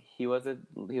was a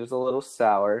little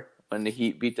sour when the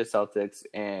Heat beat the Celtics,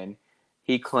 and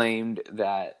he claimed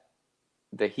that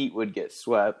the Heat would get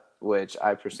swept, which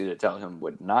I proceeded to tell him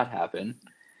would not happen.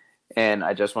 And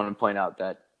I just want to point out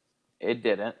that it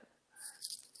didn't.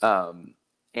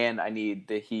 And I need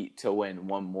the Heat to win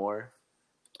one more,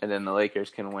 and then the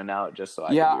Lakers can win out just so I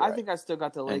can be right. I think I still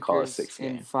got the Lakers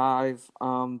in 5.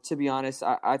 To be honest,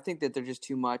 I think that they're just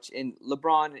too much. And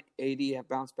LeBron and AD have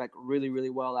bounced back really, really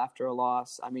well after a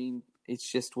loss. I mean,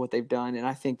 it's just what they've done. And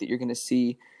I think that you're going to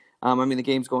see the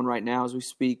game's going right now as we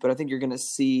speak, but I think you're going to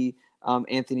see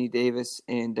Anthony Davis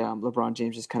and LeBron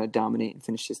James just kind of dominate and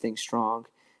finish this thing strong.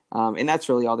 And that's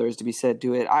really all there is to be said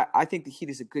to it. I think the Heat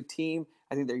is a good team.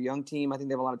 I think they're a young team. I think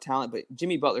they have a lot of talent, but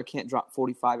Jimmy Butler can't drop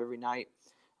 45 every night.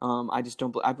 I just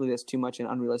don't. I believe that's too much and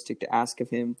unrealistic to ask of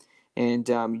him. And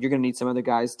you're going to need some other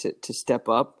guys to step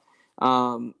up.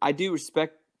 I do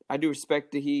respect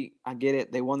the Heat. I get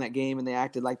it. They won that game and they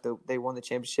acted like they won the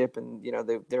championship, and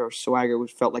their swagger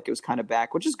felt like it was kind of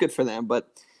back, which is good for them.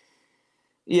 But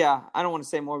yeah, I don't want to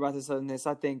say more about this other than this.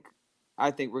 I think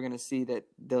we're going to see that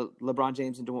the LeBron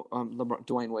James and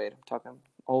Dwayne Wade. I'm talking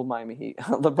old Miami Heat.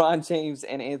 LeBron James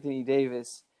and Anthony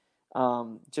Davis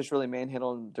just really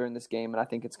manhandled him during this game, and I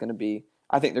think they're going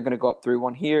to go up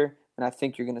 3-1 here, and I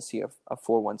think you're going to see a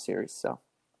 4-1 series. So.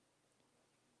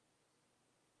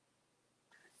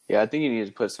 Yeah, I think you need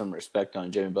to put some respect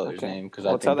on Jimmy Butler's name, because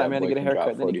I think tell that man boy to get a can drop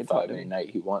haircut, then he can 45 talk to any me. night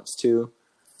he wants to.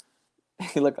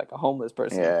 He looked like a homeless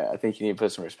person. Yeah, I think you need to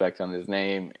put some respect on his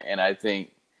name, and I think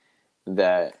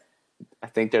there's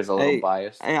a little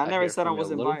bias. Hey, I never said I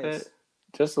wasn't biased.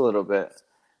 Just a little bit.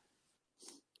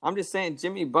 I'm just saying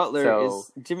Jimmy Butler's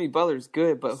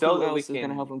good, but who else is going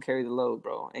to help him carry the load,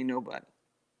 bro? Ain't nobody.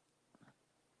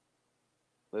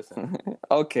 Listen.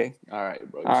 Okay. All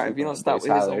right, bro. All right, if you don't stop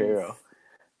with his old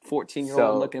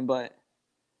 14-year-old looking butt.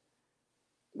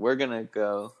 We're going to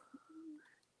go,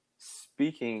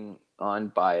 speaking on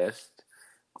biased,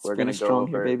 we're going to go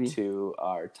over to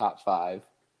our top 5.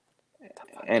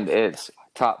 And it's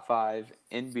top 5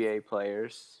 NBA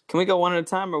players. Can we go one at a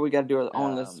time, or we got to do our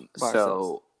own list by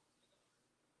ourselves?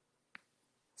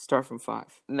 Start from 5.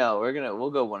 No, we'll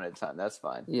go one at a time. That's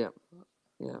fine. Yeah.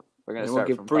 We're gonna start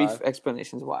give from brief 5.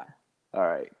 explanations why. All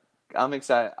right, I'm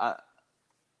excited.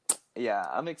 Yeah,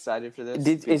 I'm excited for this.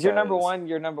 Is your number because one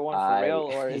your number one for real,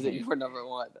 or is it your number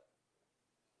one?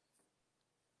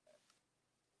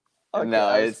 Okay, No,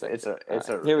 I it's respect it's it. a All it's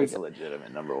right, a here we it's a go.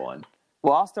 legitimate number one.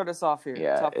 Well, I'll start us off here.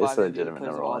 Yeah, Top it's 5 a NBA legitimate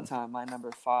players number of all one. time. My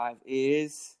number 5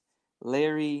 is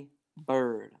Larry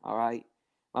Bird. All right.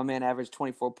 My man averaged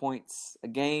 24 points a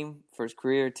game for his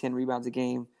career, 10 rebounds a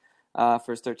game for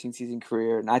his 13-season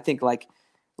career. And I think, like,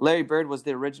 Larry Bird was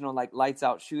the original, like,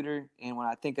 lights-out shooter. And when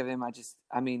I think of him,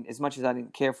 as much as I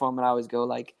didn't care for him, and I always go,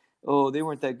 like, oh, they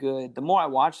weren't that good. The more I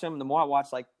watch them, the more I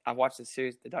watch, like, I watched the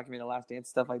series, the documentary The Last Dance,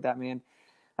 stuff like that, man.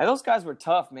 Like, those guys were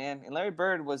tough, man. And Larry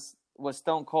Bird was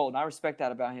stone cold. And I respect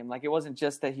that about him. Like, it wasn't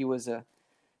just that he was a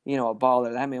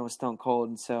baller. That man was stone cold.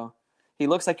 And so he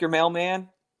looks like your mailman,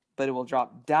 but it will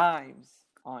drop dimes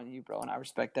on you, bro. And I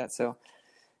respect that. So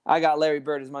I got Larry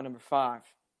Bird as my number 5.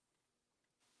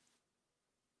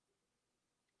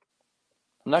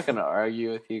 I'm not gonna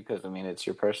argue with you because I mean it's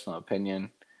your personal opinion,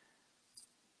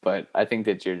 but I think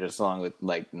that you're just along with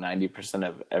like 90%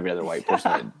 of every other white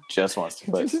person that just wants to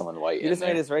put someone white You in just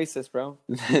there. made us racist, bro.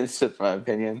 It's just my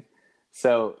opinion.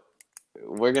 So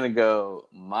we're gonna go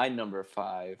my number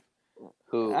 5,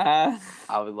 who I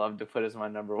would love to put as my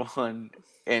number 1.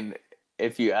 And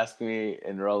if you ask me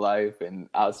in real life and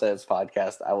outside of this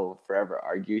podcast, I will forever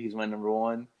argue he's my number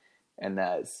 1, and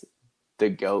that's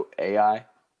the GOAT AI,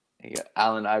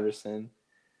 Allen Iverson.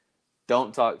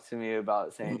 Don't talk to me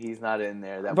about saying he's not in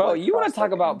there. That Bro, boy you want to crossed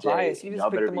talk up about MJ. bias. You just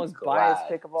Y'all picked better the be most glad. biased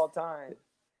pick of all time.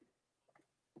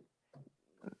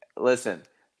 Listen,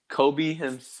 Kobe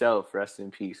himself, rest in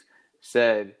peace,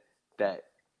 said that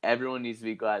everyone needs to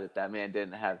be glad that man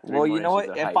didn't have 3 Well, more you know inches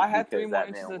what? of If height I had 3 because more that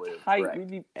inches man of would have height, wrecked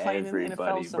we'd be playing in the NFL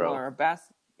everybody, somewhere bro. or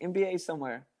NBA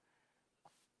somewhere.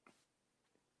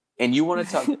 And you want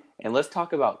to talk, and let's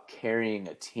talk about carrying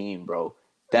a team, bro.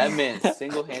 That man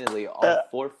single-handedly, all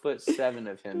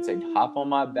 4'7" of him, said, "Hop on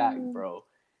my back, bro,"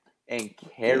 and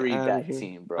carry that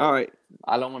team, bro. All right.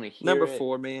 I don't want to hear Number it.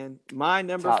 4, man. My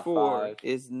number Top 4 5.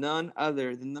 is none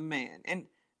other than the man. And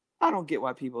I don't get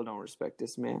why people don't respect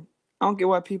this man. I don't get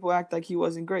why people act like he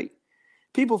wasn't great.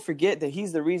 People forget that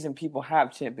he's the reason people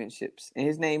have championships. And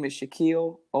his name is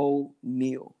Shaquille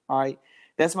O'Neal. All right.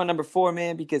 That's my number 4,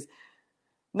 man, because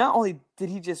not only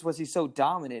was he so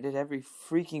dominant at every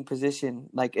freaking position,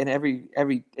 like in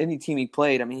any team he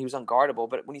played, I mean, he was unguardable.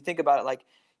 But when you think about it, like,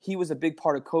 he was a big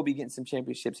part of Kobe getting some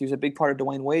championships. He was a big part of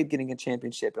Dwayne Wade getting a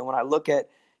championship. And when I look at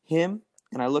him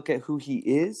and I look at who he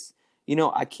is,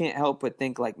 I can't help but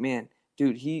think, like, man,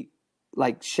 dude,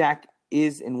 Shaq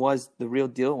is and was the real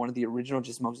deal, one of the original,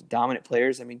 just most dominant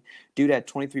players. I mean, dude had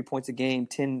 23 points a game,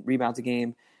 10 rebounds a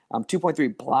game,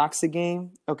 2.3 blocks a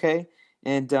game, okay?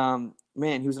 And,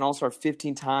 man, he was an all-star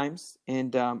 15 times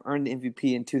and earned the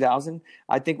MVP in 2000.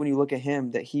 I think when you look at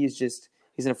him, that he's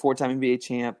a 4-time NBA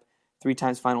champ, 3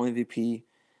 times final MVP.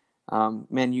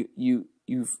 Man,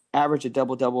 you've averaged a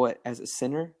double-double as a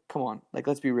center. Come on, like,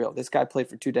 let's be real. This guy played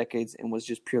for 2 decades and was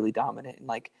just purely dominant. And,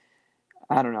 like,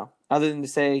 I don't know. Other than to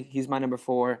say he's my number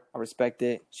 4, I respect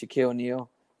it. Shaquille O'Neal.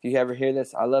 If you ever hear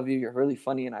this, I love you. You're really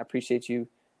funny, and I appreciate you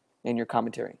and your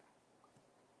commentary.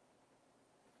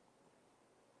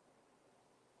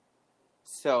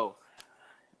 So,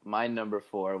 my number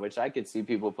 4, which I could see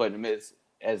people putting him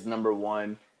as number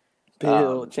 1.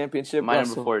 Bill, championship My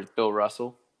Russell. number 4 is Bill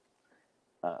Russell.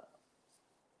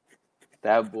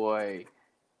 That boy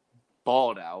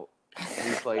balled out.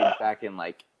 He played back in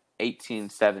like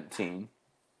 1817.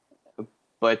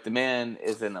 But the man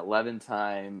is an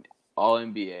 11-time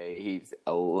All-NBA. He's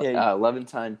an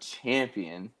 11-time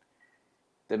champion.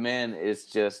 The man is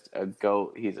just a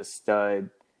GOAT. He's a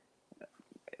stud.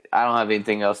 I don't have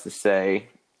anything else to say.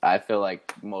 I feel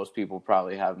like most people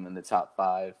probably have him in the top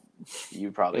 5.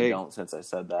 You probably don't, since I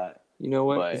said that. You know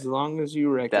what? But as long as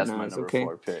you recognize, that's my number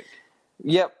 4 pick.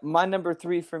 Yep, my number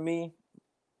 3 for me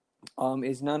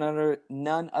is none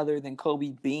other than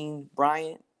Kobe Bean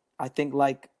Bryant. I think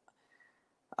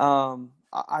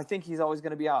I think he's always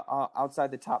going to be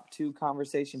outside the top 2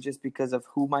 conversation just because of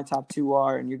who my top 2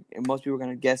 are, and most people are going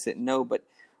to guess it. No, but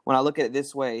when I look at it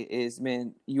this way,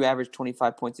 man, you average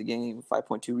 25 points a game,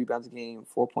 5.2 rebounds a game,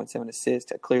 4.7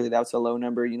 assists. Clearly, that's a low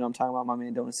number. You know what I'm talking about? My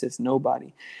man don't assist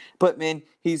nobody. But, man,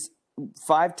 he's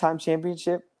 5-time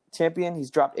champion.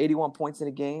 He's dropped 81 points in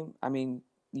a game. I mean,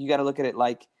 you got to look at it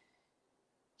like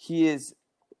he is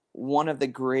one of the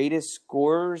greatest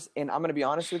scorers. And I'm going to be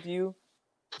honest with you,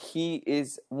 he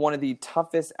is one of the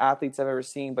toughest athletes I've ever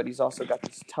seen, but he's also got the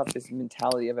toughest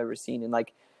mentality I've ever seen. And,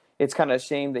 like, it's kind of a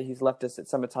shame that he's left us at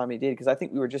some of the time he did, because I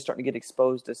think we were just starting to get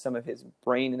exposed to some of his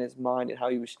brain and his mind and how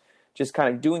he was just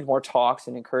kind of doing more talks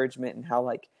and encouragement and how,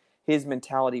 like, his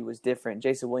mentality was different.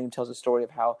 Jason Williams tells a story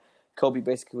of how Kobe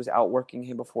basically was outworking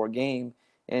him before a game.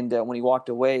 And when he walked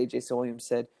away, Jason Williams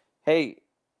said, "Hey,"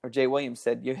 or Jay Williams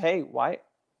said, "Hey, why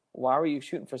were you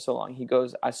shooting for so long?" He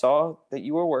goes, "I saw that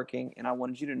you were working, and I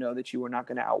wanted you to know that you were not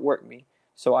going to outwork me,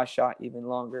 so I shot even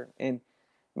longer." And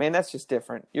man, that's just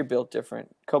different. You're built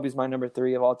different. Kobe's my number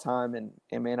 3 of all time, and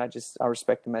man, I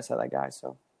respect the mess out of that guy.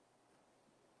 So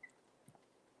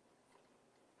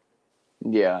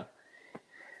Yeah.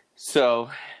 So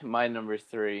my number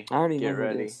 3. I already Get know who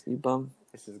ready. it is. You bum.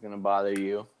 This is gonna bother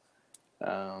you.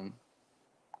 My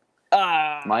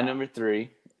number 3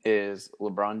 is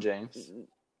LeBron James.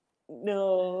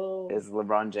 No. Is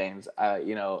LeBron James.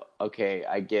 Okay,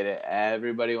 I get it.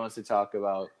 Everybody wants to talk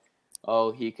about,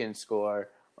 oh, he can score.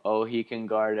 Oh, he can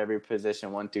guard every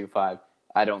position 1 through 5.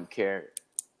 I don't care.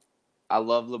 I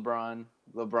love LeBron.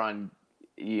 LeBron,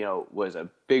 was a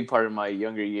big part of my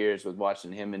younger years with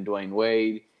watching him and Dwayne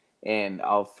Wade, and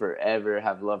I'll forever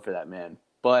have love for that man.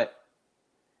 But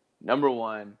number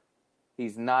 1,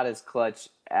 he's not as clutch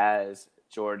as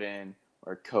Jordan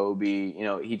or Kobe.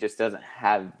 He just doesn't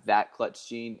have that clutch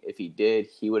gene. If he did,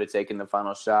 he would have taken the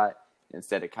final shot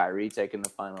instead of Kyrie taking the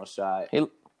final shot.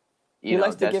 He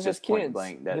likes to give his point kids.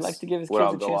 blank. He likes to give his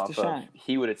kids a chance to shine.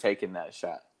 He would have taken that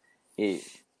shot.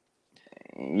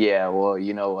 Yeah, well,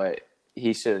 you know what?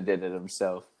 He should have did it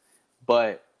himself.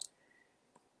 But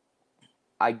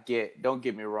don't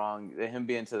get me wrong, him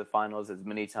being to the finals as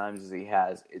many times as he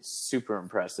has, it's super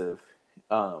impressive.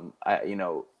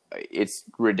 It's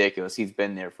ridiculous. He's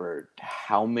been there for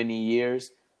how many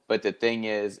years? But the thing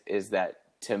is that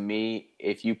to me,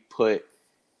 if you put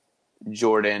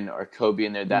Jordan or Kobe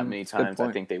in there that many times,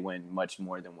 I think they win much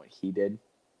more than what he did.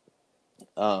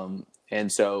 And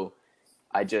so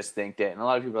I just think that, and a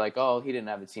lot of people are like, oh, he didn't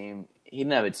have a team. He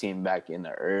didn't have a team back in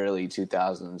the early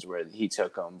 2000s where he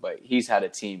took them, but he's had a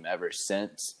team ever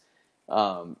since.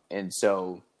 And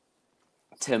so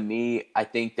to me, I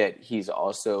think that he's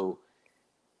also,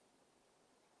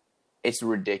 it's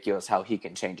ridiculous how he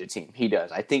can change a team. He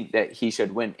does. I think that he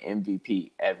should win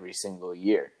MVP every single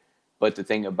year. But the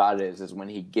thing about it is when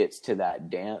he gets to that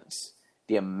dance,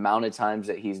 the amount of times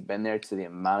that he's been there to the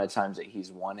amount of times that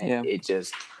he's won it, it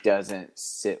just doesn't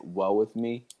sit well with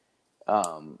me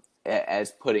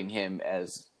as putting him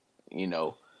as, any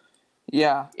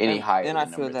higher than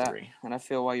number 3. And I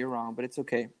feel why you're wrong, but it's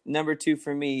okay. Number 2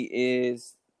 for me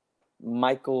is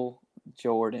Michael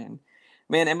Jordan.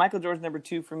 Man, and Michael Jordan's number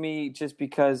 2 for me just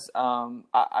because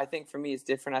I think for me it's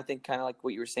different. I think kind of like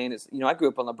what you were saying is, I grew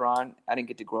up on LeBron. I didn't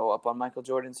get to grow up on Michael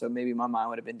Jordan, so maybe my mind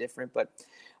would have been different. But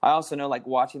I also know, like,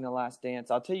 watching The Last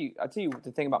Dance, I'll tell you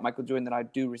the thing about Michael Jordan that I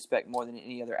do respect more than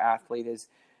any other athlete is,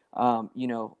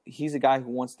 he's a guy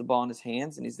who wants the ball in his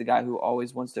hands, and he's the guy who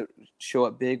always wants to show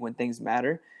up big when things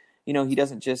matter. He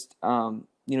doesn't just,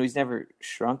 he's never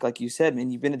shrunk. Like you said,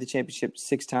 man, you've been to the championship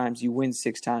 6 times, you win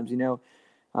 6 times, and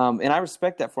I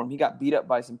respect that for him. He got beat up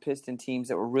by some Piston teams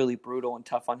that were really brutal and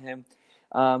tough on him.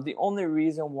 The only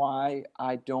reason why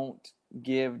I don't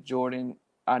give Jordan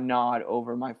a nod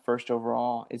over my first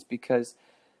overall is because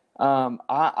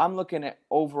I'm looking at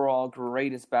overall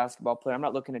greatest basketball player. I'm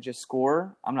not looking at just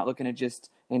scorer. I'm not looking at just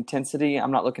intensity.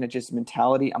 I'm not looking at just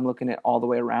mentality. I'm looking at all the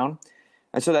way around.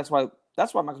 And so that's why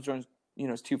Michael Jordan,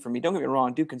 is 2 for me. Don't get me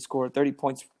wrong. Dude can score 30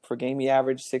 points per game. He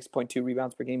averaged 6.2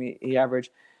 rebounds per game. He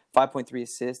averaged 5.3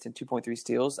 assists and 2.3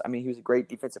 steals. I mean, he was a great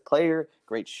defensive player,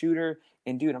 great shooter.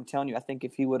 And, dude, I'm telling you, I think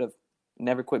if he would have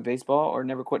never quit baseball or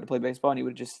never quit to play baseball and he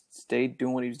would have just stayed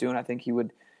doing what he was doing, I think it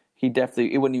wouldn't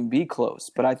even be close.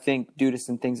 But I think due to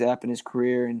some things that happened in his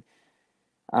career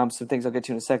and some things I'll get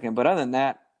to in a second. But other than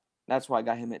that, that's why I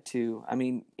got him at 2. I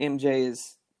mean,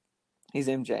 he's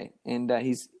MJ. And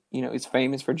he's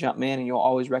famous for Jumpman, and you'll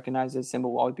always recognize his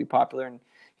symbol, will always be popular. And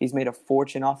he's made a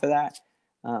fortune off of that.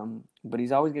 But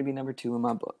he's always going to be number 2 in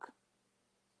my book.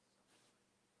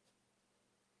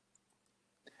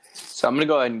 So I'm going to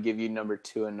go ahead and give you number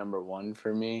 2 and number 1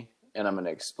 for me, and I'm going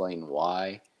to explain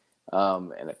why.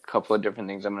 And a couple of different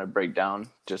things I'm going to break down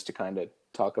just to kind of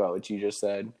talk about what you just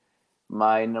said.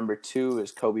 My number 2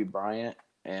 is Kobe Bryant,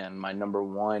 and my number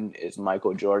 1 is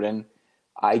Michael Jordan.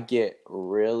 I get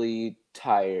really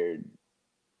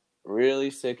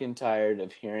sick and tired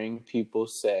of hearing people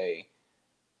say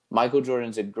Michael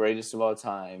Jordan's the greatest of all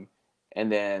time, and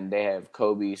then they have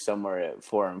Kobe somewhere at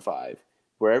 4 and 5.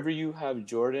 Wherever you have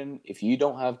Jordan, if you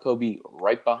don't have Kobe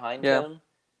right behind him,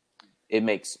 it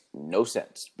makes no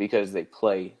sense because they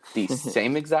play the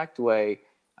same exact way.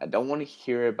 I don't want to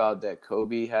hear about that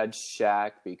Kobe had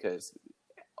Shaq because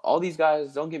all these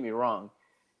guys, don't get me wrong,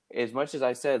 as much as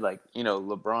I said,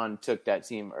 LeBron took that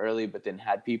team early but then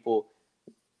had people,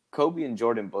 Kobe and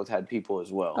Jordan both had people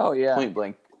as well. Oh, yeah. Point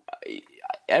blank.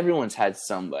 everyone's had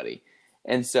somebody.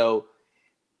 And so,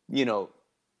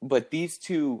 but these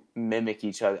two mimic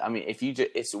each other. I mean,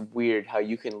 it's weird how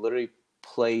you can literally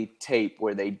play tape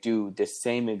where they do the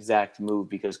same exact move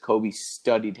because Kobe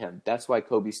studied him. That's why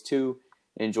Kobe's 2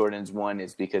 and Jordan's 1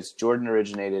 is because Jordan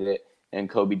originated it and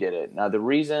Kobe did it. Now, the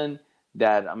reason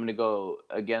that I'm going to go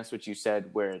against what you said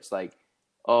where it's like,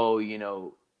 oh,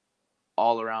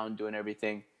 all around doing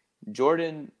everything.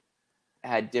 Jordan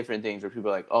had different things where people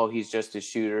are like, oh, he's just a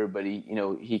shooter, but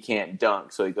he can't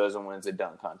dunk, so he goes and wins a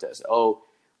dunk contest. Oh,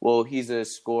 well, he's a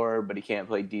scorer, but he can't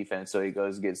play defense, so he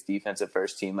goes and gets defensive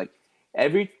first team. Like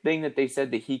everything that they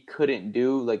said that he couldn't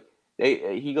do, like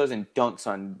he goes and dunks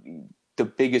on the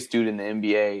biggest dude in the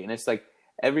NBA, and it's like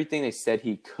everything they said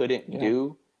he couldn't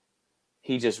do,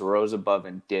 he just rose above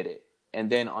and did it.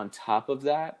 And then on top of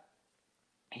that,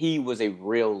 he was a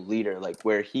real leader, like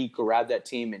where he grabbed that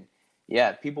team and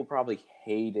people probably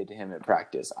hated him at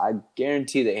practice. I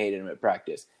guarantee they hated him at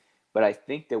practice. But I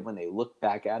think that when they look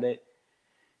back at it,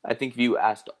 I think if you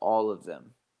asked all of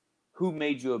them, who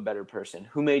made you a better person?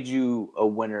 Who made you a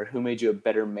winner? Who made you a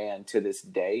better man to this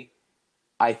day?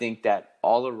 I think that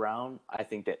all around, I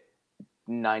think that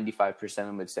 95% of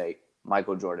them would say,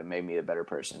 Michael Jordan made me a better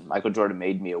person. Michael Jordan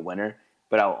made me a winner.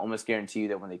 But I'll almost guarantee you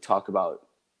that when they talk about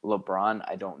LeBron,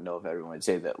 I don't know if everyone would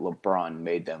say that LeBron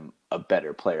made them a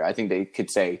better player. I think they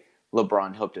could say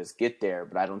LeBron helped us get there,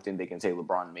 but I don't think they can say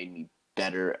LeBron made me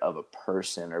better of a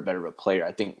person or better of a player.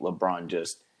 I think LeBron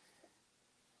just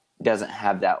doesn't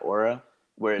have that aura,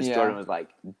 whereas Jordan was like,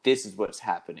 this is what's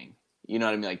happening. You know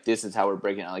what I mean? Like, this is how we're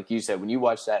breaking out. Like you said, when you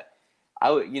watch that,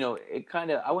 I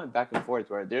went back and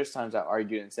forth where there's times I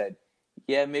argued and said,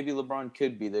 yeah, maybe LeBron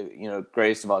could be the,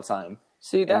 greatest of all time.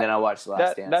 See, and then I watched The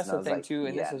Last Dance. That's and the thing, too,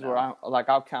 and this is where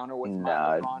I'll counter with my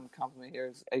LeBron compliment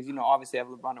here. As you know, obviously I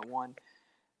have LeBron at 1.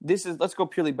 Let's go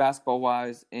purely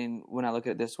basketball-wise, and when I look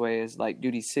at it this way, is like,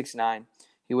 dude, he's 6'9",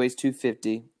 he weighs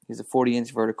 250, he's a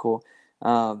 40-inch vertical,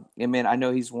 and man, I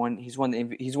know he's won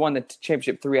the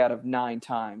championship 3 out of 9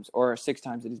 times, or 6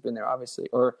 times that he's been there, obviously,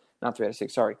 or not 3 out of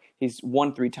 6, sorry. He's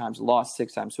won 3 times, lost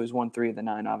 6 times, so he's won 3 of the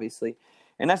 9, obviously,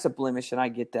 and that's a blemish, and I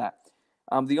get that.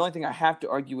 The only thing I have to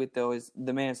argue with, though, is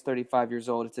the man's 35 years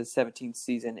old. It's his 17th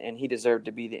season, and he deserved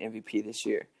to be the MVP this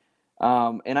year.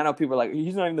 And I know people are like,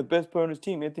 he's not even the best player on his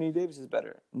team. Anthony Davis is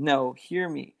better. No, hear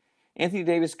me. Anthony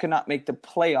Davis could not make the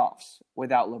playoffs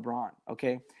without LeBron,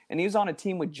 okay? And he was on a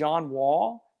team with John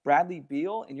Wall, Bradley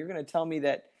Beal, and you're going to tell me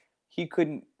that he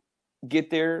couldn't get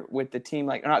there with the team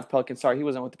like – not the Pelicans. Sorry, he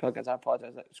wasn't with the Pelicans. I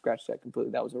apologize. I scratched that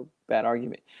completely. That was a bad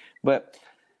argument. But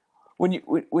when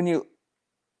you –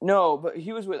 no, but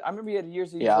he was with. I remember he had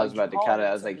years. I was about to cut it.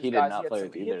 I was like, he did not play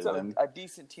with either of them. A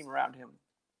decent team around him,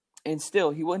 and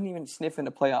still, he wasn't even sniffing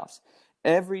the playoffs.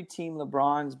 Every team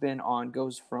LeBron's been on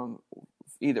goes from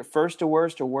either first to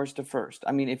worst or worst to first.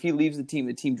 I mean, if he leaves the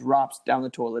team drops down the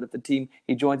toilet. If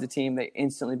he joins the team, they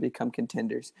instantly become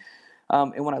contenders.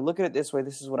 And when I look at it this way,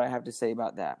 this is what I have to say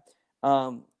about that.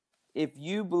 If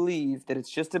you believe that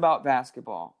it's just about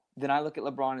basketball, then I look at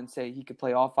LeBron and say he could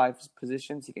play all 5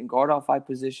 positions. He can guard all 5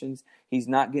 positions. He's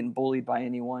not getting bullied by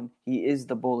anyone. He is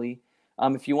the bully.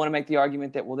 If you want to make the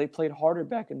argument that, well, they played harder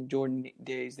back in the Jordan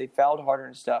days. They fouled harder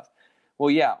and stuff. Well,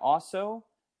 yeah. Also,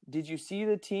 did you see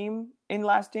the team in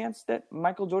Last Dance that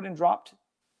Michael Jordan dropped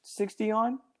 60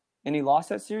 on and he lost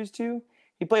that series to?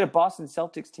 He played a Boston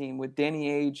Celtics team with Danny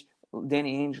Ainge,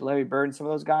 Larry Bird, and some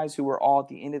of those guys who were all at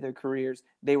the end of their careers.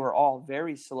 They were all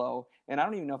very slow, and I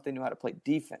don't even know if they knew how to play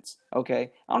defense,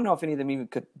 okay? I don't know if any of them even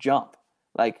could jump.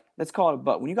 Like, let's call it a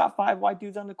butt. When you got 5 white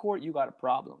dudes on the court, you got a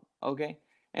problem, okay?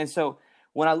 And so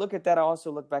when I look at that, I also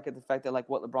look back at the fact that, like,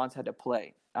 what LeBron's had to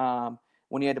play.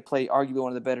 When he had to play arguably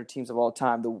one of the better teams of all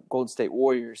time, the Golden State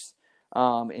Warriors,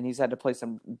 and he's had to play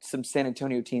some San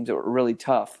Antonio teams that were really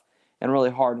tough and really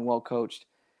hard and well-coached.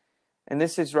 And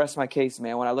this is rest my case,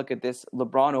 man. When I look at this,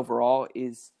 LeBron overall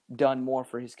is done more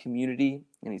for his community,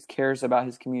 and he cares about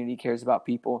his community, cares about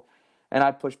people. And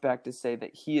I push back to say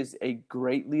that he is a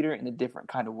great leader in a different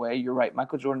kind of way. You're right.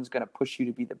 Michael Jordan's going to push you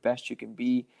to be the best you can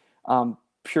be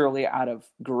purely out of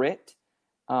grit.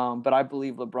 But I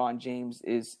believe LeBron James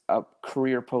is a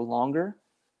career prolonger.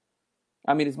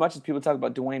 I mean, as much as people talk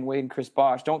about Dwayne Wade and Chris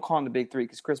Bosh, don't call him the big 3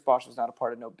 because Chris Bosh was not a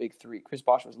part of no big 3. Chris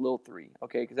Bosh was little 3,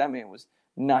 okay, because that man was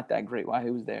not that great while he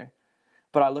was there.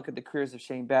 But I look at the careers of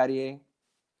Shane Battier,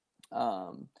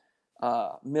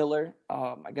 Miller,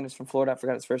 my goodness, from Florida. I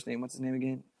forgot his first name. What's his name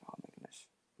again? Oh, my goodness.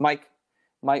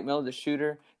 Mike Miller, the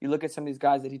shooter. You look at some of these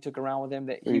guys that he took around with him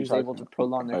that he was able to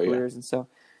prolong their careers. And so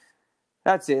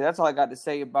that's it. That's all I got to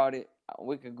say about it.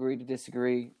 we could agree to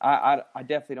disagree. I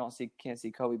definitely can't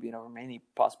see Kobe being over any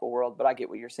possible world, but I get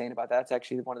what you're saying about that. That's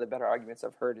actually one of the better arguments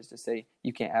I've heard is to say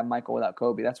you can't have Michael without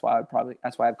Kobe. That's why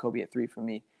I have Kobe at 3 for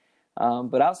me.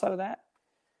 But outside of that,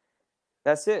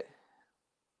 that's it.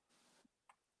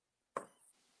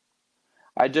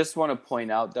 I just want to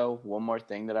point out, though, one more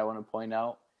thing that I want to point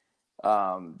out.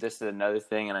 This is another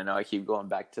thing, and I know I keep going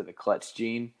back to the clutch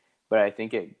gene, but I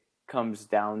think it comes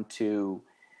down to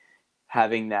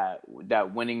having that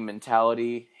winning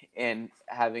mentality and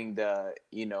having the,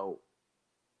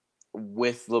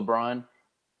 with LeBron,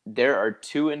 there are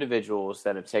 2 individuals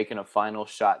that have taken a final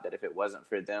shot that if it wasn't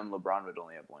for them, LeBron would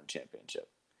only have 1 championship.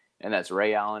 And that's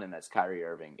Ray Allen and that's Kyrie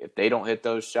Irving. If they don't hit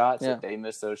those shots, if they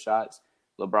miss those shots,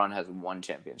 LeBron has 1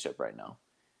 championship right now.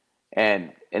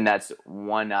 And that's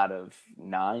 1 out of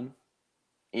 9,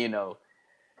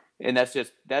 and that's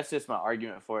just my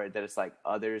argument for it, that it's like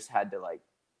others had to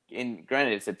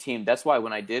granted it's a team. That's why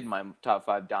when I did my top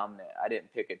 5 dominant, I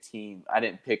didn't pick a team. I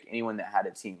didn't pick anyone that had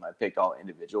a team. I picked all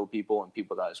individual people, and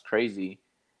people thought it was crazy,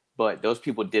 but those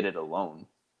people did it alone.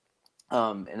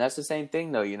 And that's the same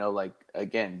thing though,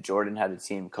 again, Jordan had a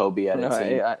team, Kobe had a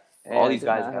team. All these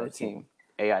guys had a team.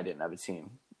 AI didn't have a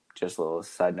team. Just a little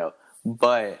side note.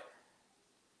 But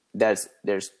there's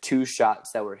 2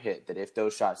 shots that were hit that if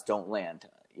those shots don't land,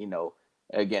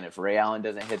 again, if Ray Allen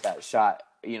doesn't hit that shot,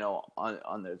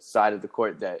 on the side of the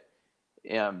court that,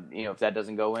 if that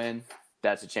doesn't go in,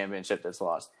 that's a championship that's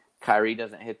lost. Kyrie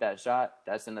doesn't hit that shot,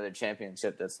 that's another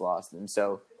championship that's lost. And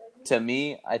so to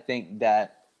me, I think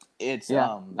that it's,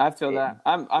 I feel that.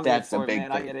 I'm that's for a it, big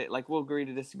man. thing. I get it. We'll agree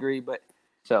to disagree, but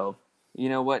So, you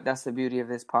know what? That's the beauty of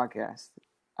this podcast.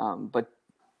 But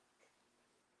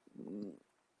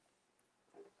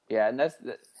yeah, and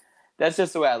that's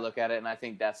just the way I look at it, and I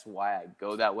think that's why I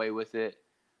go that way with it.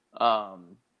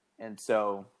 And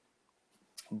so,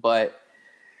 but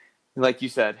like you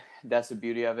said, that's the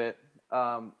beauty of it.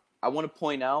 I want to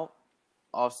point out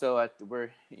also we're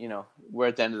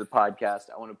at the end of the podcast.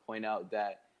 I want to point out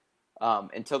that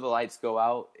until the lights go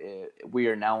out, we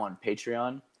are now on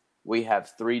Patreon. We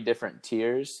have 3 different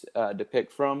tiers to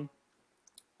pick from,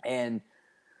 and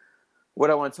what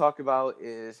I want to talk about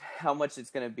is how much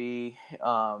it's going to be.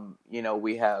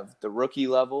 We have the rookie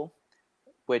level,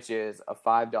 which is a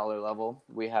 $5 level.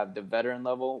 We have the veteran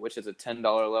level, which is a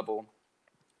 $10 level.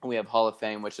 We have Hall of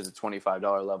Fame, which is a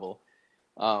 $25 level.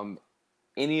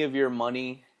 Any of your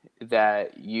money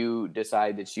that you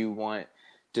decide that you want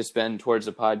to spend towards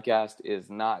the podcast is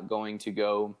not going to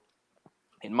go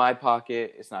in my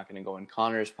pocket. It's not going to go in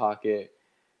Connor's pocket.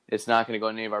 It's not going to go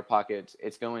in any of our pockets.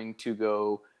 It's going to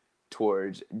go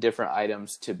towards different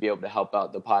items to be able to help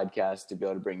out the podcast, to be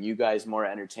able to bring you guys more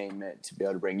entertainment, to be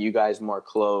able to bring you guys more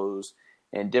clothes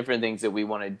and different things that we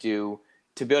want to do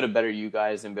to be able to better you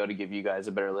guys and be able to give you guys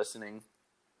a better listening,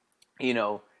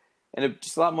 and it's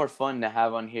just a lot more fun to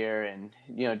have on here and,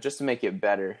 just to make it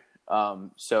better.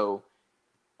 So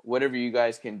whatever you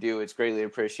guys can do, it's greatly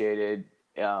appreciated.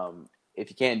 If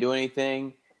you can't do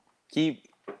anything,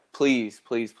 please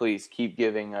keep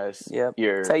giving us your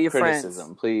criticism.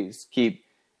 Friends. Please keep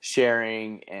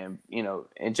sharing and,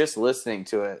 and just listening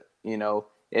to it.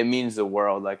 It means the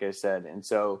world, like I said. And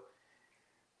so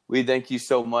we thank you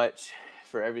so much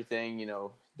for everything,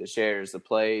 the shares, the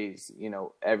plays,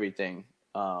 everything.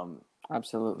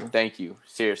 Absolutely. Thank you.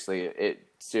 Seriously. It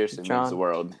seriously means the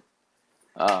world.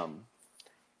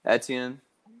 Etienne,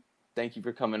 thank you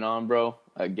for coming on, bro.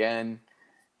 Again,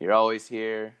 you're always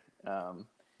here. I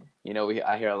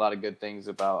hear a lot of good things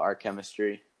about our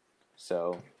chemistry.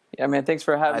 So yeah, man, thanks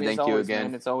for having me. Thank you again.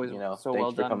 Man. It's always so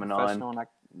well done, coming professional, on.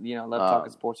 And I love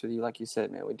talking sports with you. Like you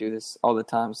said, man, we do this all the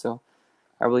time. So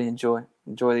I really enjoy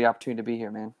the opportunity to be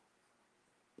here, man.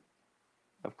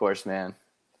 Of course, man.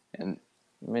 And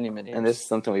many years. And this is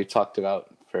something we've talked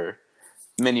about for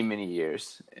many, many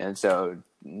years. And so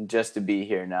just to be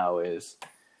here now it's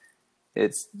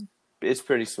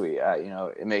pretty sweet.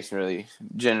 It makes me really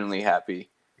genuinely happy.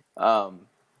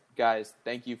 Guys,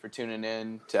 thank you for tuning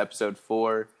in to episode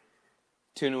 4.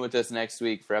 Tune in with us next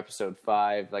week for episode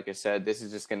 5. Like I said, this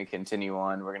is just going to continue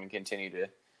on. We're going to continue to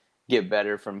get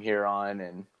better from here on.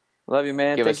 And love you,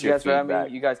 man. Thank you guys for having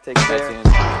me. You guys take care.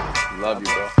 Love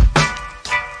you, bro.